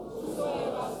 therefore,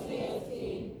 whosoever slayeth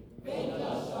Cain,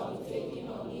 vengeance shall be taken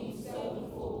on him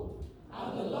sevenfold.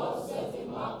 And the Lord set a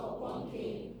mark upon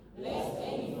Cain, lest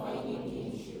any finding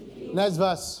him should kill. Next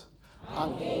verse.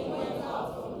 And Cain went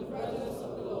out from the presence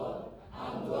of the Lord,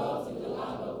 and dwelt in the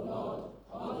land of Nod,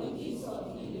 on the east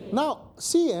of Eden. Now,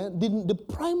 see, the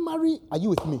primary, are you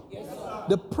with me? Yes, sir.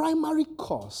 The primary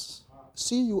cause,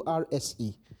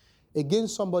 C-U-R-S-E,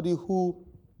 against somebody who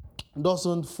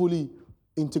doesn't fully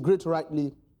integrate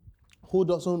rightly, who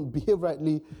doesn't behave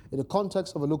rightly in the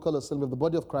context of a local assembly of the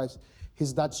body of Christ,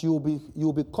 is that you'll be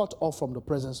cut off from the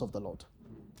presence of the Lord.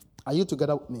 Are you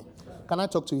together with me? Can I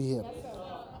talk to you here? Yes, sir.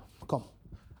 Come.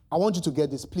 I want you to get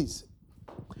this, please.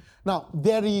 Now,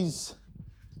 there is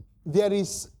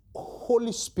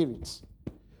Holy Spirit.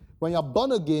 When you're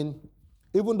born again,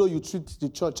 even though you treat the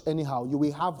church anyhow, you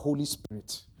will have Holy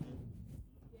Spirit.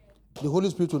 The Holy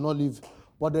Spirit will not live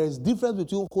But there is difference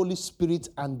between Holy Spirit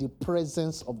and the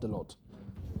presence of the Lord.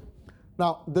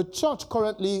 Now, the church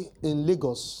currently in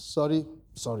Lagos,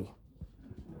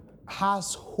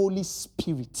 has Holy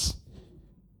Spirit.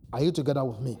 Are you together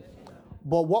with me?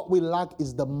 But what we lack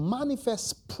is the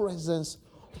manifest presence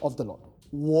of the Lord.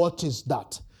 What is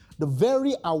that? The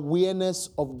very awareness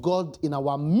of God in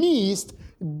our midst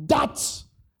that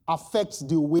affects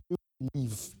the way we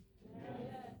live.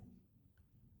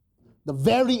 The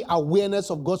very awareness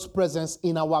of God's presence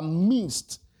in our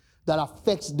midst that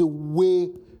affects the way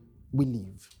we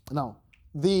live. Now,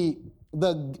 the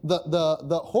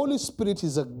Holy Spirit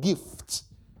is a gift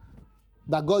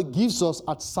that God gives us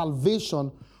at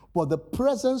salvation, but the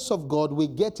presence of God, we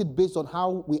get it based on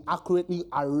how we accurately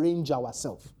arrange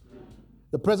ourselves.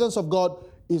 The presence of God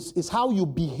is how you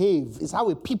behave, is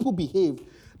how people behave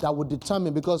that will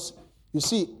determine, because you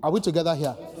see, are we together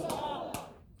here?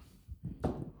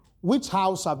 Which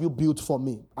house have you built for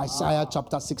me? Isaiah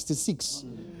chapter 66.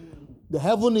 The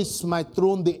heaven is my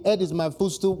throne, the earth is my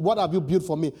footstool. What have you built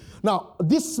for me? Now,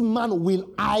 this man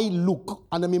will I look.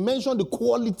 And let me mention the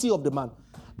quality of the man.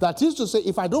 That is to say,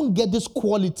 if I don't get this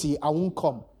quality, I won't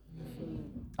come.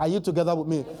 Are you together with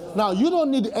me? Now, you don't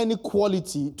need any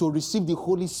quality to receive the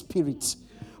Holy Spirit.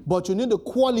 But you need the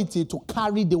quality to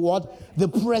carry the word, the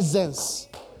presence.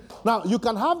 Now, you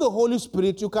can have the Holy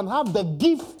Spirit, you can have the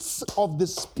gifts of the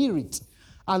Spirit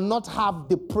and not have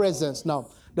the presence. Now,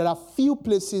 there are few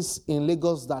places in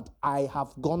Lagos that I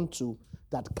have gone to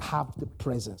that have the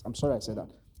presence. I'm sorry I said that,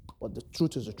 but the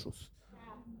truth is the truth.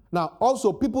 Now,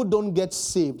 also, people don't get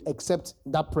saved except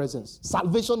that presence.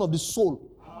 Salvation of the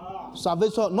soul.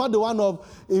 Salvation, not the one of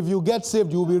if you get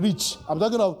saved, you will be rich. I'm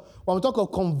talking of, when we talk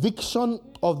of conviction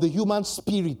of the human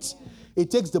spirit,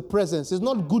 it takes the presence. It's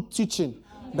not good teaching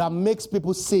that makes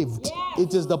people saved.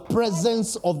 It is the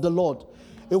presence of the Lord.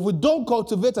 If we don't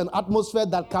cultivate an atmosphere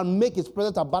that can make his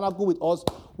presence tabernacle with us,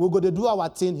 we're going to do our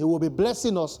thing. He will be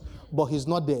blessing us, but he's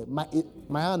not there.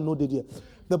 My hand no there.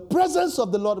 The presence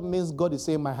of the Lord means God is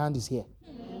saying, my hand is here.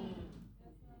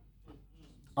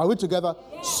 Are we together?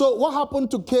 So what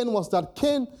happened to Cain was that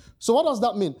Cain, so what does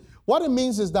that mean? What it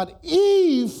means is that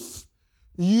if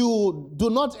you do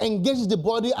not engage the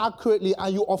body accurately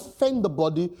and you offend the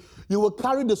body, you will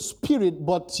carry the spirit,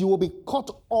 but you will be cut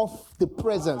off the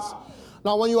presence.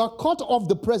 Now, when you are cut off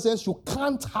the presence, you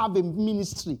can't have a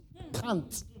ministry.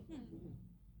 Can't.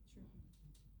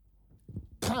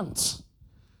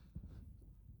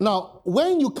 Now,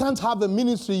 when you can't have a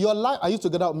ministry, your life, are you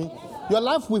together with me? Your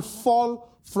life will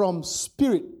fall from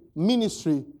spirit,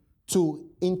 ministry, to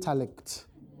intellect.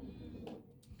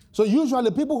 So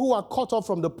usually people who are cut off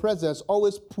from the presence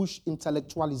always push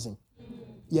intellectualism.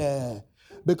 Yeah.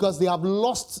 Because they have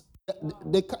lost,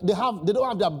 they don't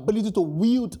have the ability to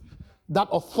wield that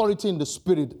authority in the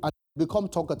spirit and become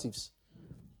talkatives.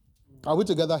 Are we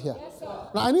together here? Yes, sir.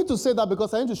 Now I need to say that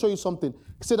because I need to show you something.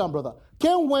 Sit down, brother.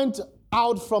 Cain went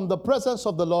out from the presence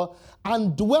of the Lord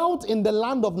and dwelt in the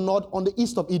land of Nod on the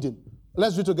east of Eden.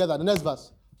 Let's read together. The next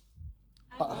verse.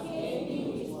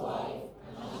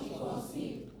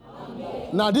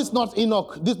 Now this is not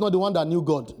Enoch. This is not the one that knew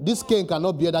God. This Cain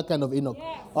cannot bear that kind of Enoch.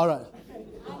 Yes. All right.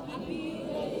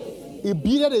 He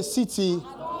builded a city.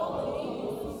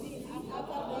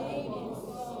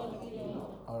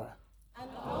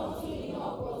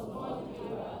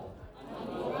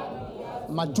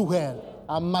 Majuhel.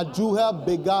 And Majuhel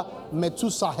begat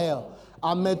Metusahel.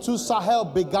 And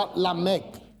Metusahel begat Lamech.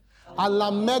 And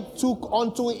Lamech took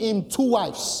unto him 2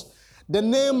 wives. The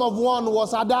name of one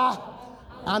was Ada,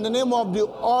 and the name of the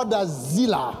other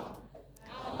Zillah.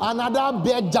 And Ada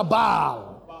bare Jabal.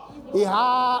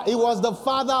 He was the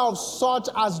father of such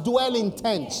as dwell in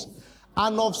tents,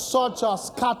 and of such as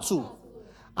cattle.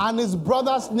 And his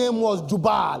brother's name was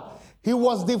Jubal. He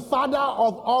was the father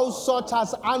of all such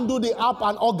as handle the harp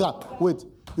and organ. Wait,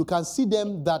 you can see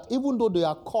them that even though they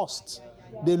are cursed,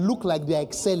 they look like they are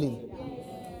excelling.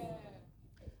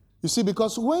 You see,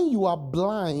 because when you are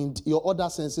blind, your other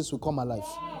senses will come alive.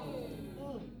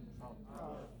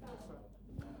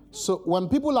 So when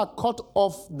people are cut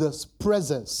off this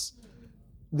presence,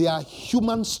 their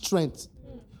human strength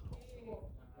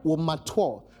will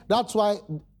mature. That's why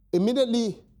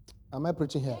immediately, am I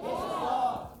preaching here?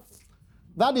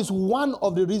 That is one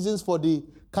of the reasons for the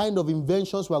kind of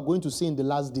inventions we are going to see in the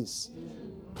last days.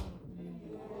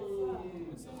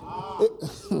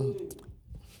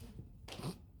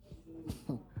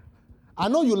 I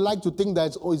know you like to think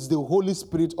that it's the Holy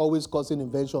Spirit always causing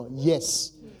invention.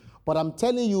 Yes. But I'm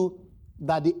telling you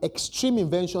that the extreme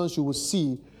inventions you will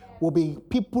see will be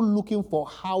people looking for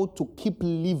how to keep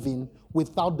living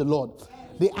without the Lord.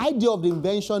 The idea of the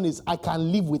invention is I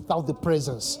can live without the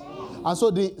presence. And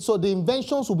so the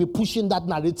inventions will be pushing that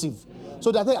narrative.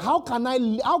 So that how can I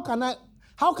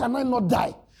not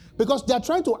die? Because they are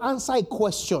trying to answer a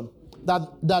question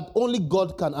that only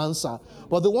God can answer.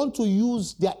 But they want to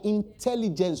use their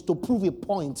intelligence to prove a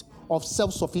point of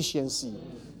self-sufficiency.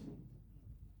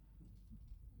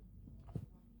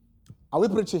 Are we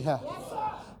preaching here? Yes, sir.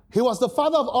 He was the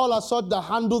father of all as such that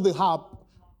handled the harp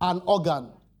and organ.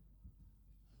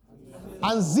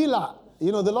 And Zillah,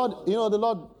 the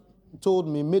Lord told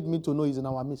me, made me to know he's in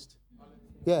our midst.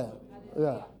 Yeah.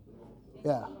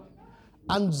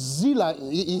 And Zillah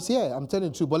is here, I'm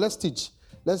telling you, but let's teach.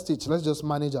 Let's just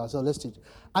manage ourselves. Let's teach.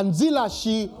 And Zillah,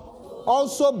 she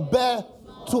also bare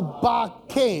Tubal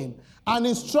Cain, an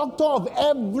instructor of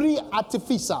every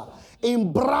artificer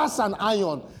in brass and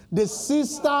iron. The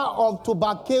sister of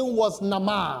Tubal Cain was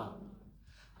Naamah.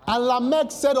 And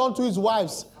Lamech said unto his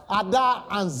wives, Ada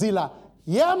and Zillah,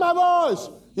 hear my voice,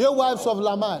 ye wives of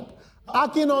Lamech,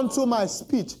 hearken unto my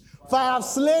speech. For I have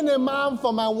slain a man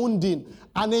for my wounding,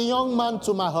 and a young man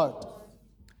to my hurt.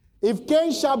 If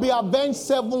Cain shall be avenged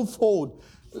sevenfold,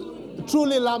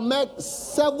 truly Lamech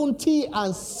 70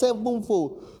 and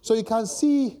sevenfold. So you can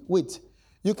see that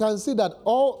you can see that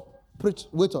all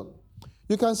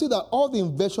the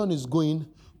invention is going,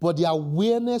 but the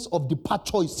awareness of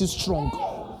departure is still strong.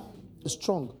 It's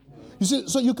strong. You see,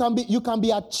 so you can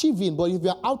be achieving, but if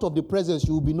you're out of the presence,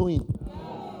 you will be knowing.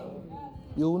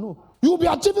 You will know. You will be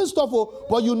achieving stuff,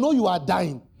 but you know you are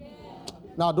dying.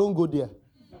 Now don't go there.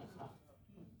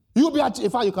 You will be in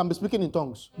fact, you can be speaking in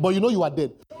tongues, but you know you are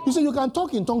dead. You say you can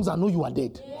talk in tongues and know you are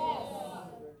dead.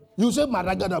 You say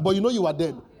Maragada, but you know you are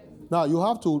dead. Now you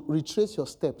have to retrace your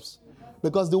steps,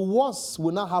 because the worst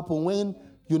will not happen when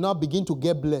you now begin to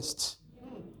get blessed,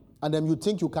 and then you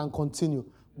think you can continue.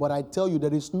 But I tell you,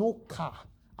 there is no car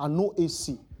and no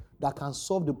AC that can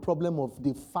solve the problem of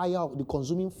the fire, the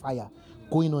consuming fire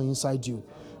going on inside you.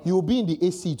 You will be in the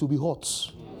AC, it will be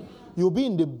hot. You will be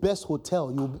in the best hotel,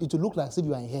 it will look like as if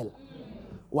you are in hell.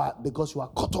 Why? Because you are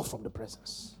cut off from the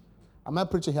presence. Am I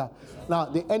preaching here? Now,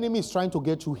 the enemy is trying to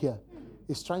get you here.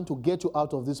 He's trying to get you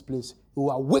out of this place. He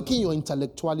will awaken your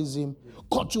intellectualism,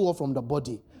 cut you off from the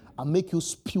body, and make you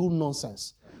spew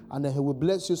nonsense. And then he will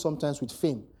bless you sometimes with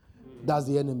fame. That's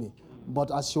the enemy.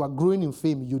 But as you are growing in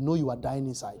fame, you know you are dying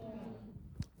inside.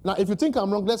 Now, if you think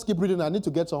I'm wrong, let's keep reading. I need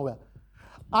to get somewhere.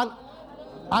 And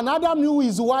Adam knew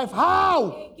his wife.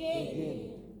 How?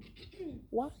 Again.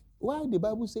 Why the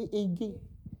Bible say again?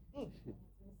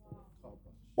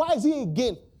 Why is he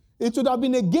again? It would have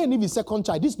been again if it's second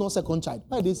child. This is not second child.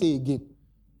 Why did they say again?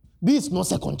 This is not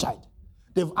second child.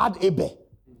 They've had Abel.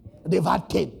 They've had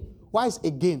Cain. Why is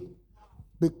again?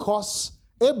 Because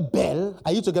Abel,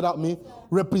 are you together with me,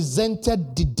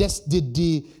 represented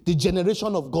the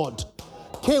generation of God.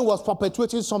 Cain was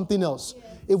perpetuating something else.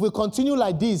 If we continue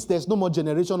like this, there's no more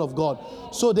generation of God.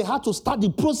 So they had to start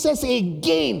the process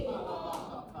again.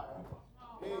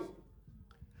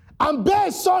 And bear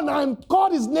a son and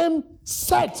called his name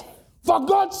Seth. For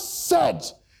God said,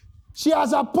 she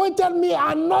has appointed me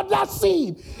another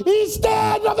seed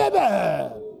instead of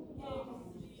Abel.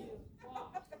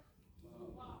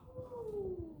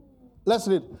 Let's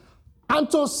read.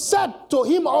 And to Seth, to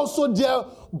him also there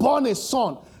born a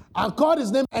son, and called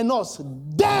his name Enos.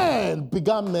 Then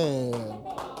began man.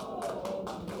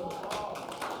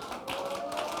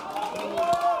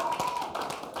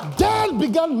 Then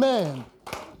began man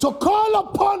to call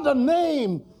upon the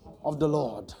name of the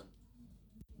Lord.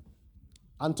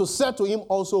 And to Seth, to him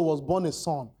also was born a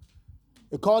son.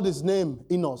 He called his name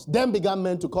Enos. Then began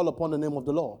men to call upon the name of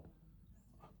the Lord.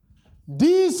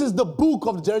 This is the book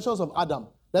of the generations of Adam.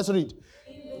 Let's read.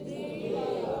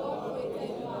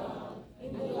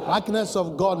 Likeness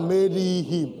of God made he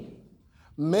him.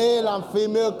 Male and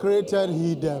female created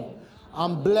he them,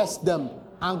 and blessed them,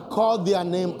 and called their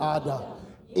name Adam,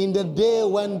 in the day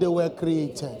when they were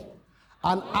created.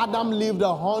 And Adam lived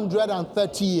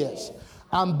 130 years,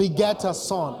 and begat a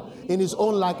son in his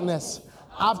own likeness,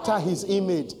 after his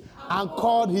image, and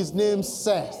called his name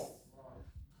Seth.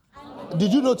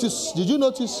 Did you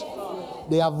notice?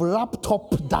 They have wrapped up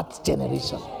that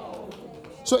generation.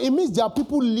 So it means there are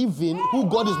people living who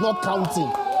God is not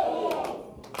counting.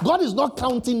 God is not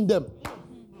counting them.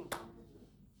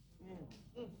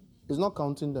 He's not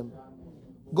counting them.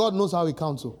 God knows how he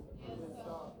counts. So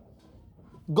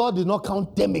God did not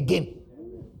count them again,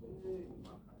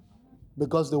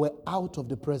 because they were out of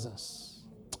the presence.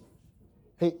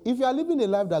 Hey, if you are living a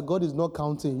life that God is not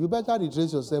counting, you better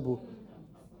retrace yourself.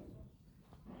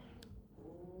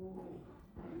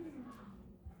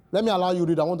 Let me allow you to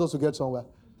read. I want us to get somewhere.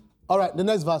 All right, the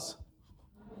next verse.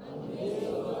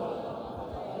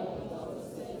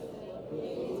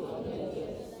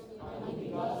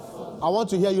 I want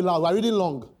to hear you loud. We're reading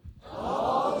long.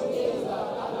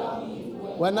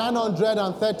 Were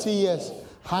 930 years,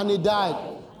 and he died.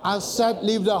 And Seth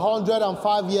lived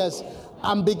 105 years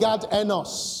and begat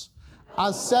Enos.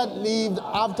 And Seth lived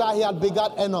after he had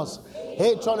begat Enos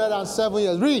 807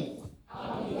 years. Read.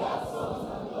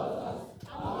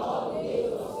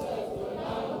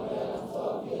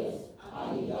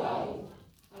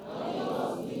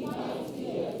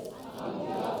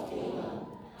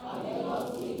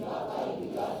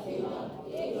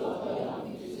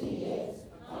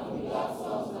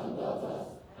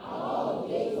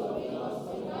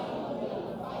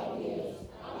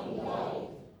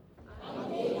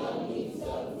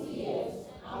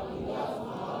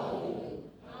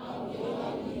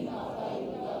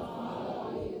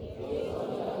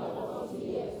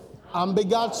 And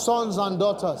begat sons and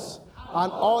daughters.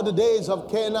 And all the days of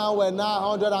Canaan were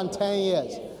 910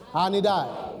 years. And he died.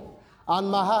 And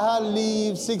Mahalalel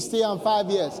lived 65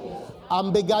 years.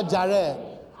 And begat Jared.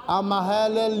 And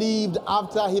Mahalalel lived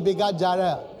after he begat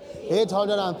Jared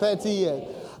 830 years.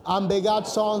 And begat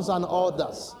sons and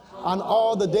daughters. And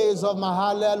all the days of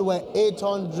Mahalalel were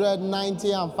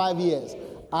 895 years.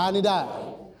 And he died.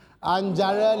 And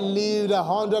Jared lived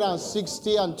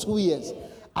 162 years.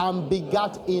 And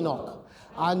begat Enoch.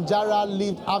 And Jared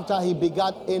lived after he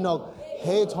begat Enoch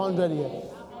 800 years.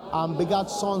 And begat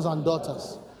sons and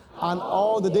daughters. And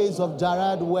all the days of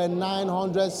Jared were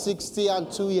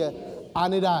 962 years.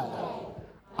 And he died.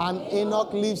 And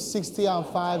Enoch lived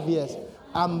 65 years.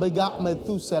 And begat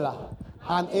Methuselah.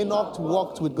 And Enoch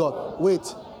walked with God.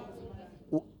 Wait.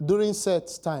 During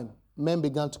Seth's time, men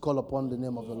began to call upon the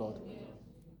name of the Lord.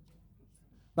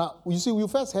 Now, you see, we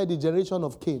first heard the generation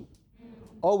of Cain.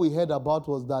 All we heard about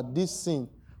was that this sin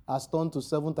has turned to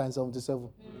 7 times 77.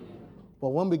 But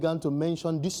when we began to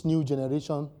mention this new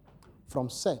generation from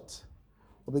Seth,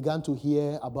 we began to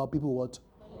hear about people what?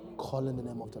 Calling the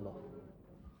name of the Lord.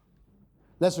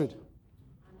 Let's read.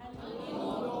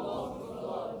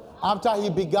 After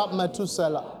he begat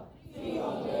Methuselah.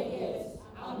 300 years,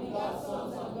 and begat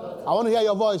sons and daughters. I want to hear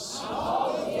your voice.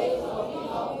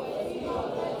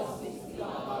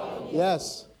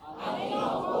 Yes.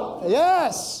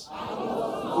 Yes.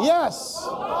 Yes.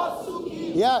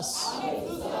 Yes.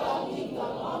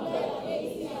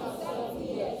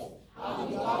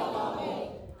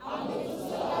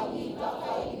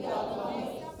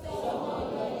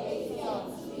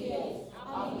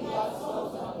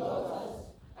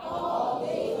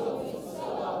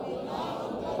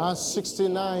 And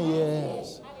 69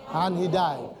 years. And he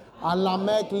died. And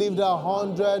Lamech lived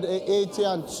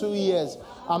 182 years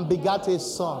and begat a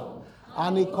son.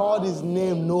 And he called his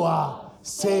name Noah,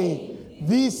 saying,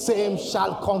 "This same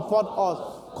shall comfort us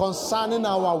concerning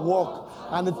our work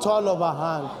and the toil of our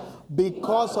hand,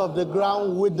 because of the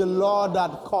ground which the Lord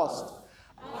had cursed."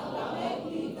 And Lamech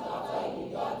lived after he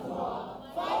begat Noah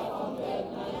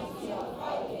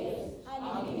 595 years,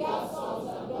 and begat sons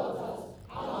and daughters.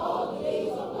 And all the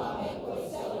days of Lamech were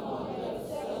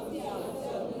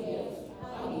 777 years,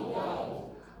 and he died.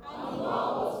 And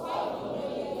Noah was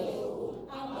 500 years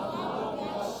old, and Noah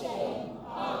begat Shem,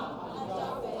 Ham, and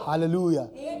Japheth. Hallelujah.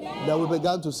 Amen. Then we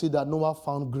began to see that Noah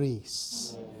found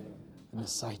grace in the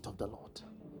sight of the Lord.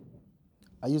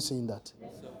 Are you seeing that?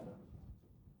 Yes, sir.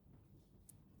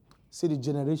 See,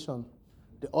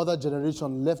 the other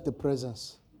generation left the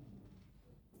presence.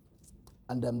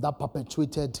 And then that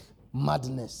perpetuated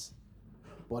madness.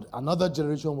 But another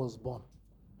generation was born.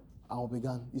 And we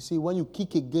began. You see, when you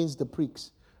kick against the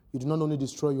pricks, you do not only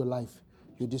destroy your life,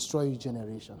 you destroy your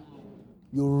generation.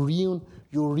 You ruin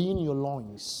your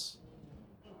loins.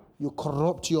 You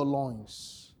corrupt your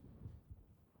loins.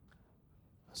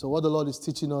 So what the Lord is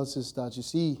teaching us is that, you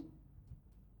see,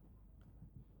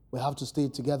 we have to stay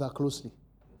together closely.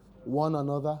 One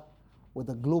another, with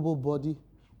the global body,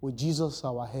 with Jesus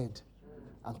our head,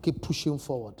 and keep pushing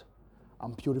forward,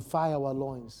 and purify our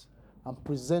loins, and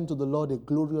present to the Lord a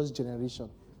glorious generation.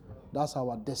 That's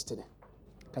our destiny.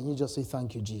 Can you just say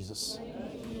thank you, Jesus?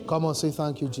 Thank you. Come on, say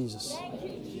thank you, Jesus. Thank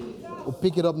you, Jesus. We'll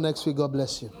pick it up next week. God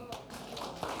bless you.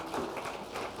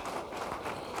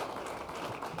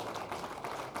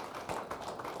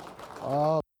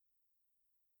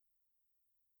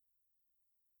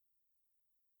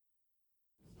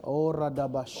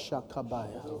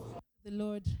 The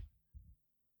Lord.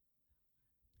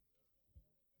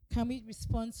 Can we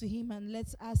respond to him and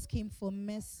let's ask him for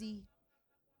mercy?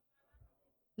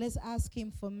 Let's ask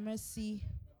him for mercy.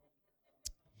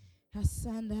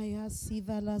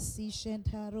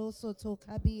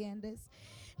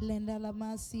 Lenda la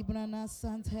masi brana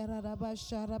santera raba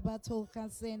sharabato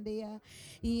kasendea.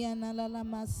 Iana la la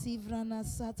masi vrana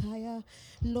sataya.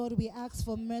 Lord, we ask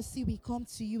for mercy. We come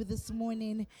to you this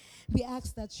morning. We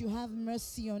ask that you have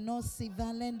mercy on us.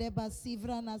 Sivalende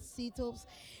basivra nasitos.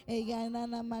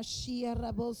 Eyanana mashia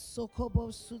rabo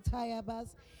sokobo sutaya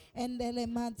bas. Endele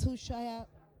mantushaya.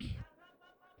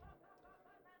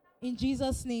 In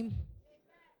Jesus' name.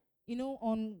 You know,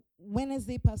 on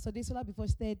Wednesday, Pastor Desola, before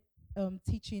she started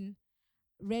teaching,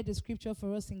 read the scripture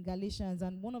for us in Galatians.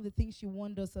 And one of the things she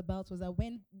warned us about was that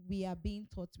when we are being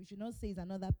taught, we should not say it's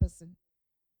another person.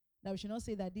 That we should not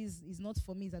say that this is not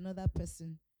for me, it's another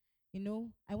person. You know,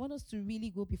 I want us to really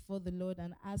go before the Lord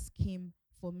and ask Him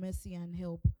for mercy and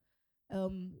help.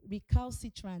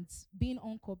 Recalcitrant, being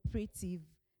uncooperative,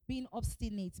 being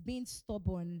obstinate, being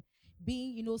stubborn,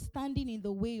 being, standing in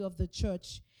the way of the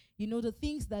church. The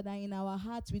things that are in our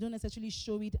hearts, we don't necessarily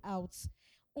show it out.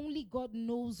 Only God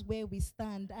knows where we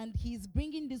stand, and He's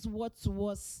bringing this word to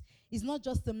us. It's not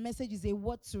just a message, it's a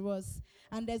word to us.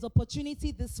 And there's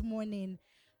opportunity this morning.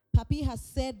 Papi has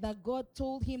said that God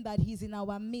told him that He's in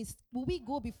our midst. Will we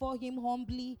go before Him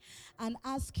humbly and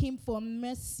ask Him for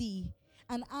mercy?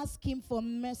 And ask Him for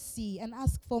mercy and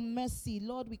ask for mercy.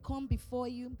 Lord, we come before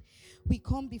you. We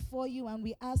come before you and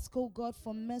we ask, oh God,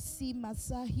 for mercy.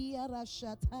 Masahia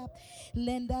Rashata.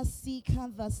 Lenda Sika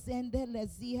Vasende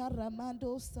Lezia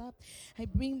Ramando Sa. I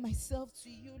bring myself to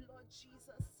you, Lord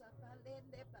Jesus.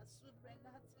 Sabalende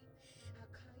Basudrenati.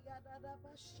 Akaya Dada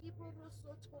Bashiboro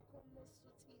Sotoko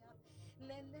Mosutia.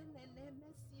 Lende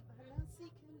Messi Balansi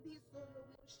Kendi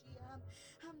Solomoshia.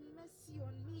 Have mercy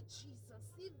on me, Jesus.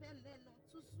 Iveneno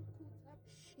tusukuta.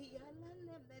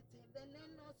 Yalane mete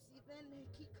veneno sivene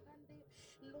kikande.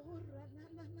 Lord,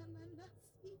 na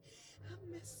si. Have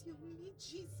mercy on me,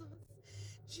 Jesus.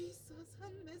 Jesus,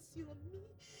 have mercy on me.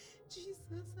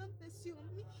 Jesus, have mercy on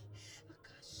me.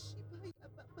 Akashiba ya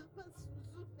baba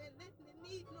suzu venene.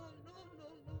 No.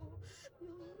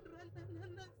 Lord,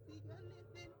 na si. Have mercy on me.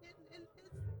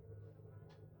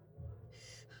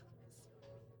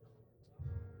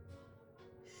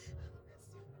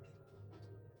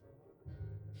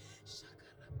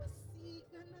 Shakarabasi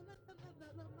ganana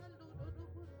mando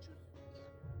do chusuya.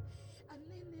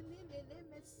 Anene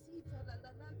mesi la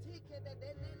take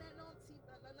de no si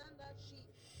la shi.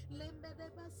 Lembe de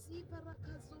basi para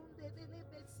kazonde de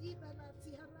besi na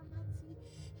tiaramati.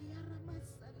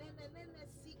 Yaramasa nene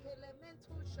si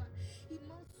elemento sha.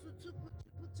 Imosu tu puchu.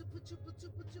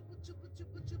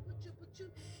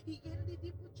 He ended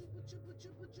the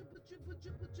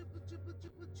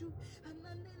puchu.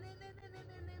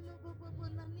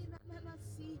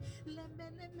 Si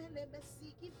lemene mesi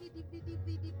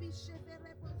vidi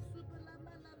bishevere posubla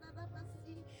manana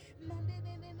basi mane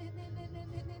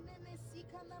si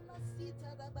kana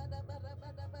masita bada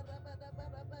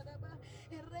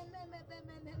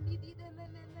remene midi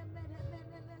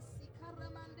mene si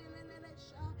karamande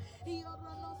sha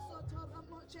yorono soto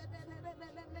ramoche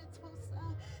metosa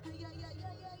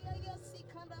ya si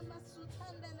kana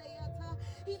masutandele yata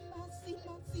imasi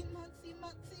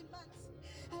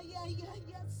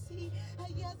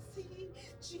ayasi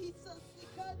Jesus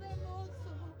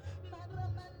ikaremoso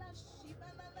maramana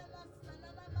shibanana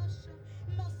sanana masha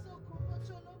masoko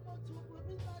pocholo moto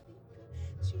borumadika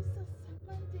Jesus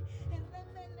amande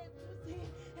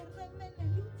eremene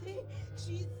lute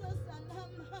Jesus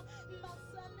anama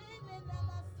masanene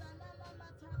nana sanana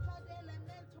mataka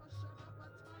elemento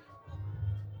sharabataya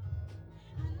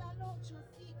analo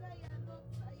chosiga ya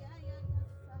nota ya yasa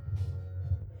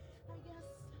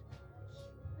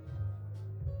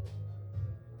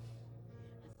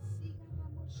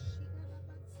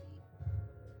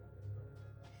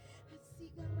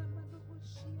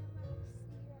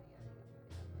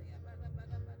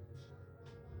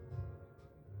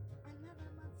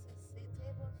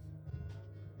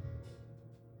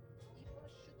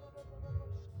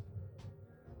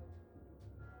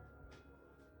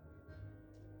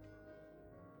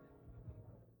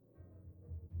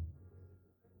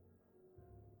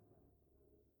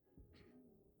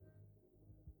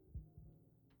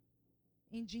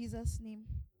in Jesus' name.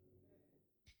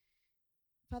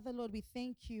 Father, Lord, we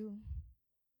thank you.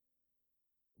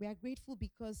 We are grateful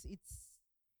because it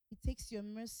takes your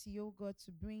mercy, oh God,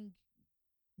 to bring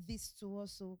this to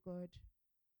us, oh God.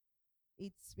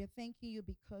 We're thanking you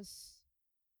because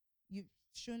you've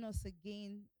shown us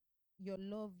again your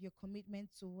love, your commitment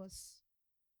to us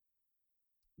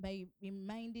by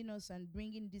reminding us and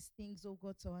bringing these things, oh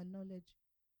God, to our knowledge,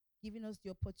 giving us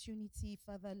the opportunity,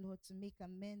 Father, Lord, to make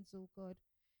amends, oh God.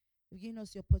 You've given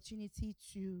us the opportunity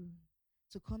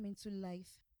to come into life.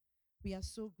 We are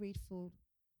so grateful.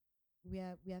 We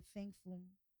are thankful.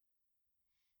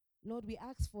 Lord, we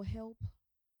ask for help.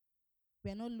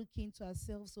 We are not looking to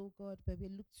ourselves, oh God, but we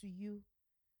look to you.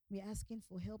 We're asking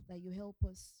for help, that you help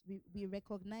us. We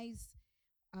recognize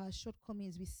our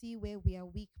shortcomings. We see where we are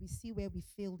weak. We see where we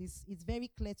failed. It's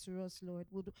very clear to us, Lord.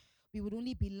 We would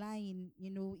only be lying,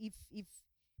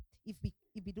 if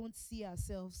we don't see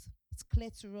ourselves. It's clear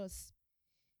to us.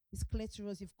 It's clear to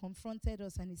us. You've confronted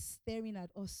us and it's staring at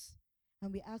us.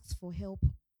 And we ask for help.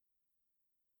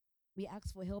 We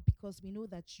ask for help because we know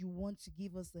that you want to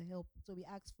give us the help. So we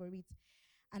ask for it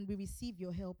and we receive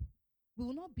your help. We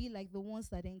will not be like the ones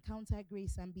that encounter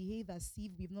grace and behave as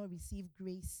if we've not received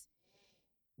grace.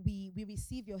 We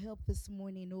receive your help this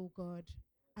morning, oh God,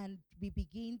 and we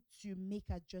begin to make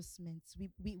adjustments.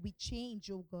 We change,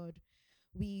 oh God.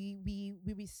 We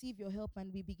receive your help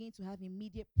and we begin to have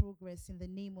immediate progress in the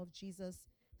name of Jesus.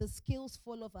 The scales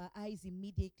fall off our eyes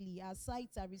immediately. Our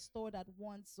sights are restored at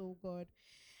once, oh God,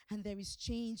 and there is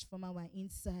change from our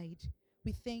inside.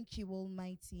 We thank you,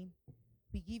 Almighty.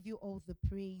 We give you all the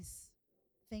praise.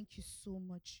 Thank you so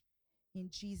much. In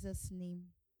Jesus' name,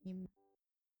 amen.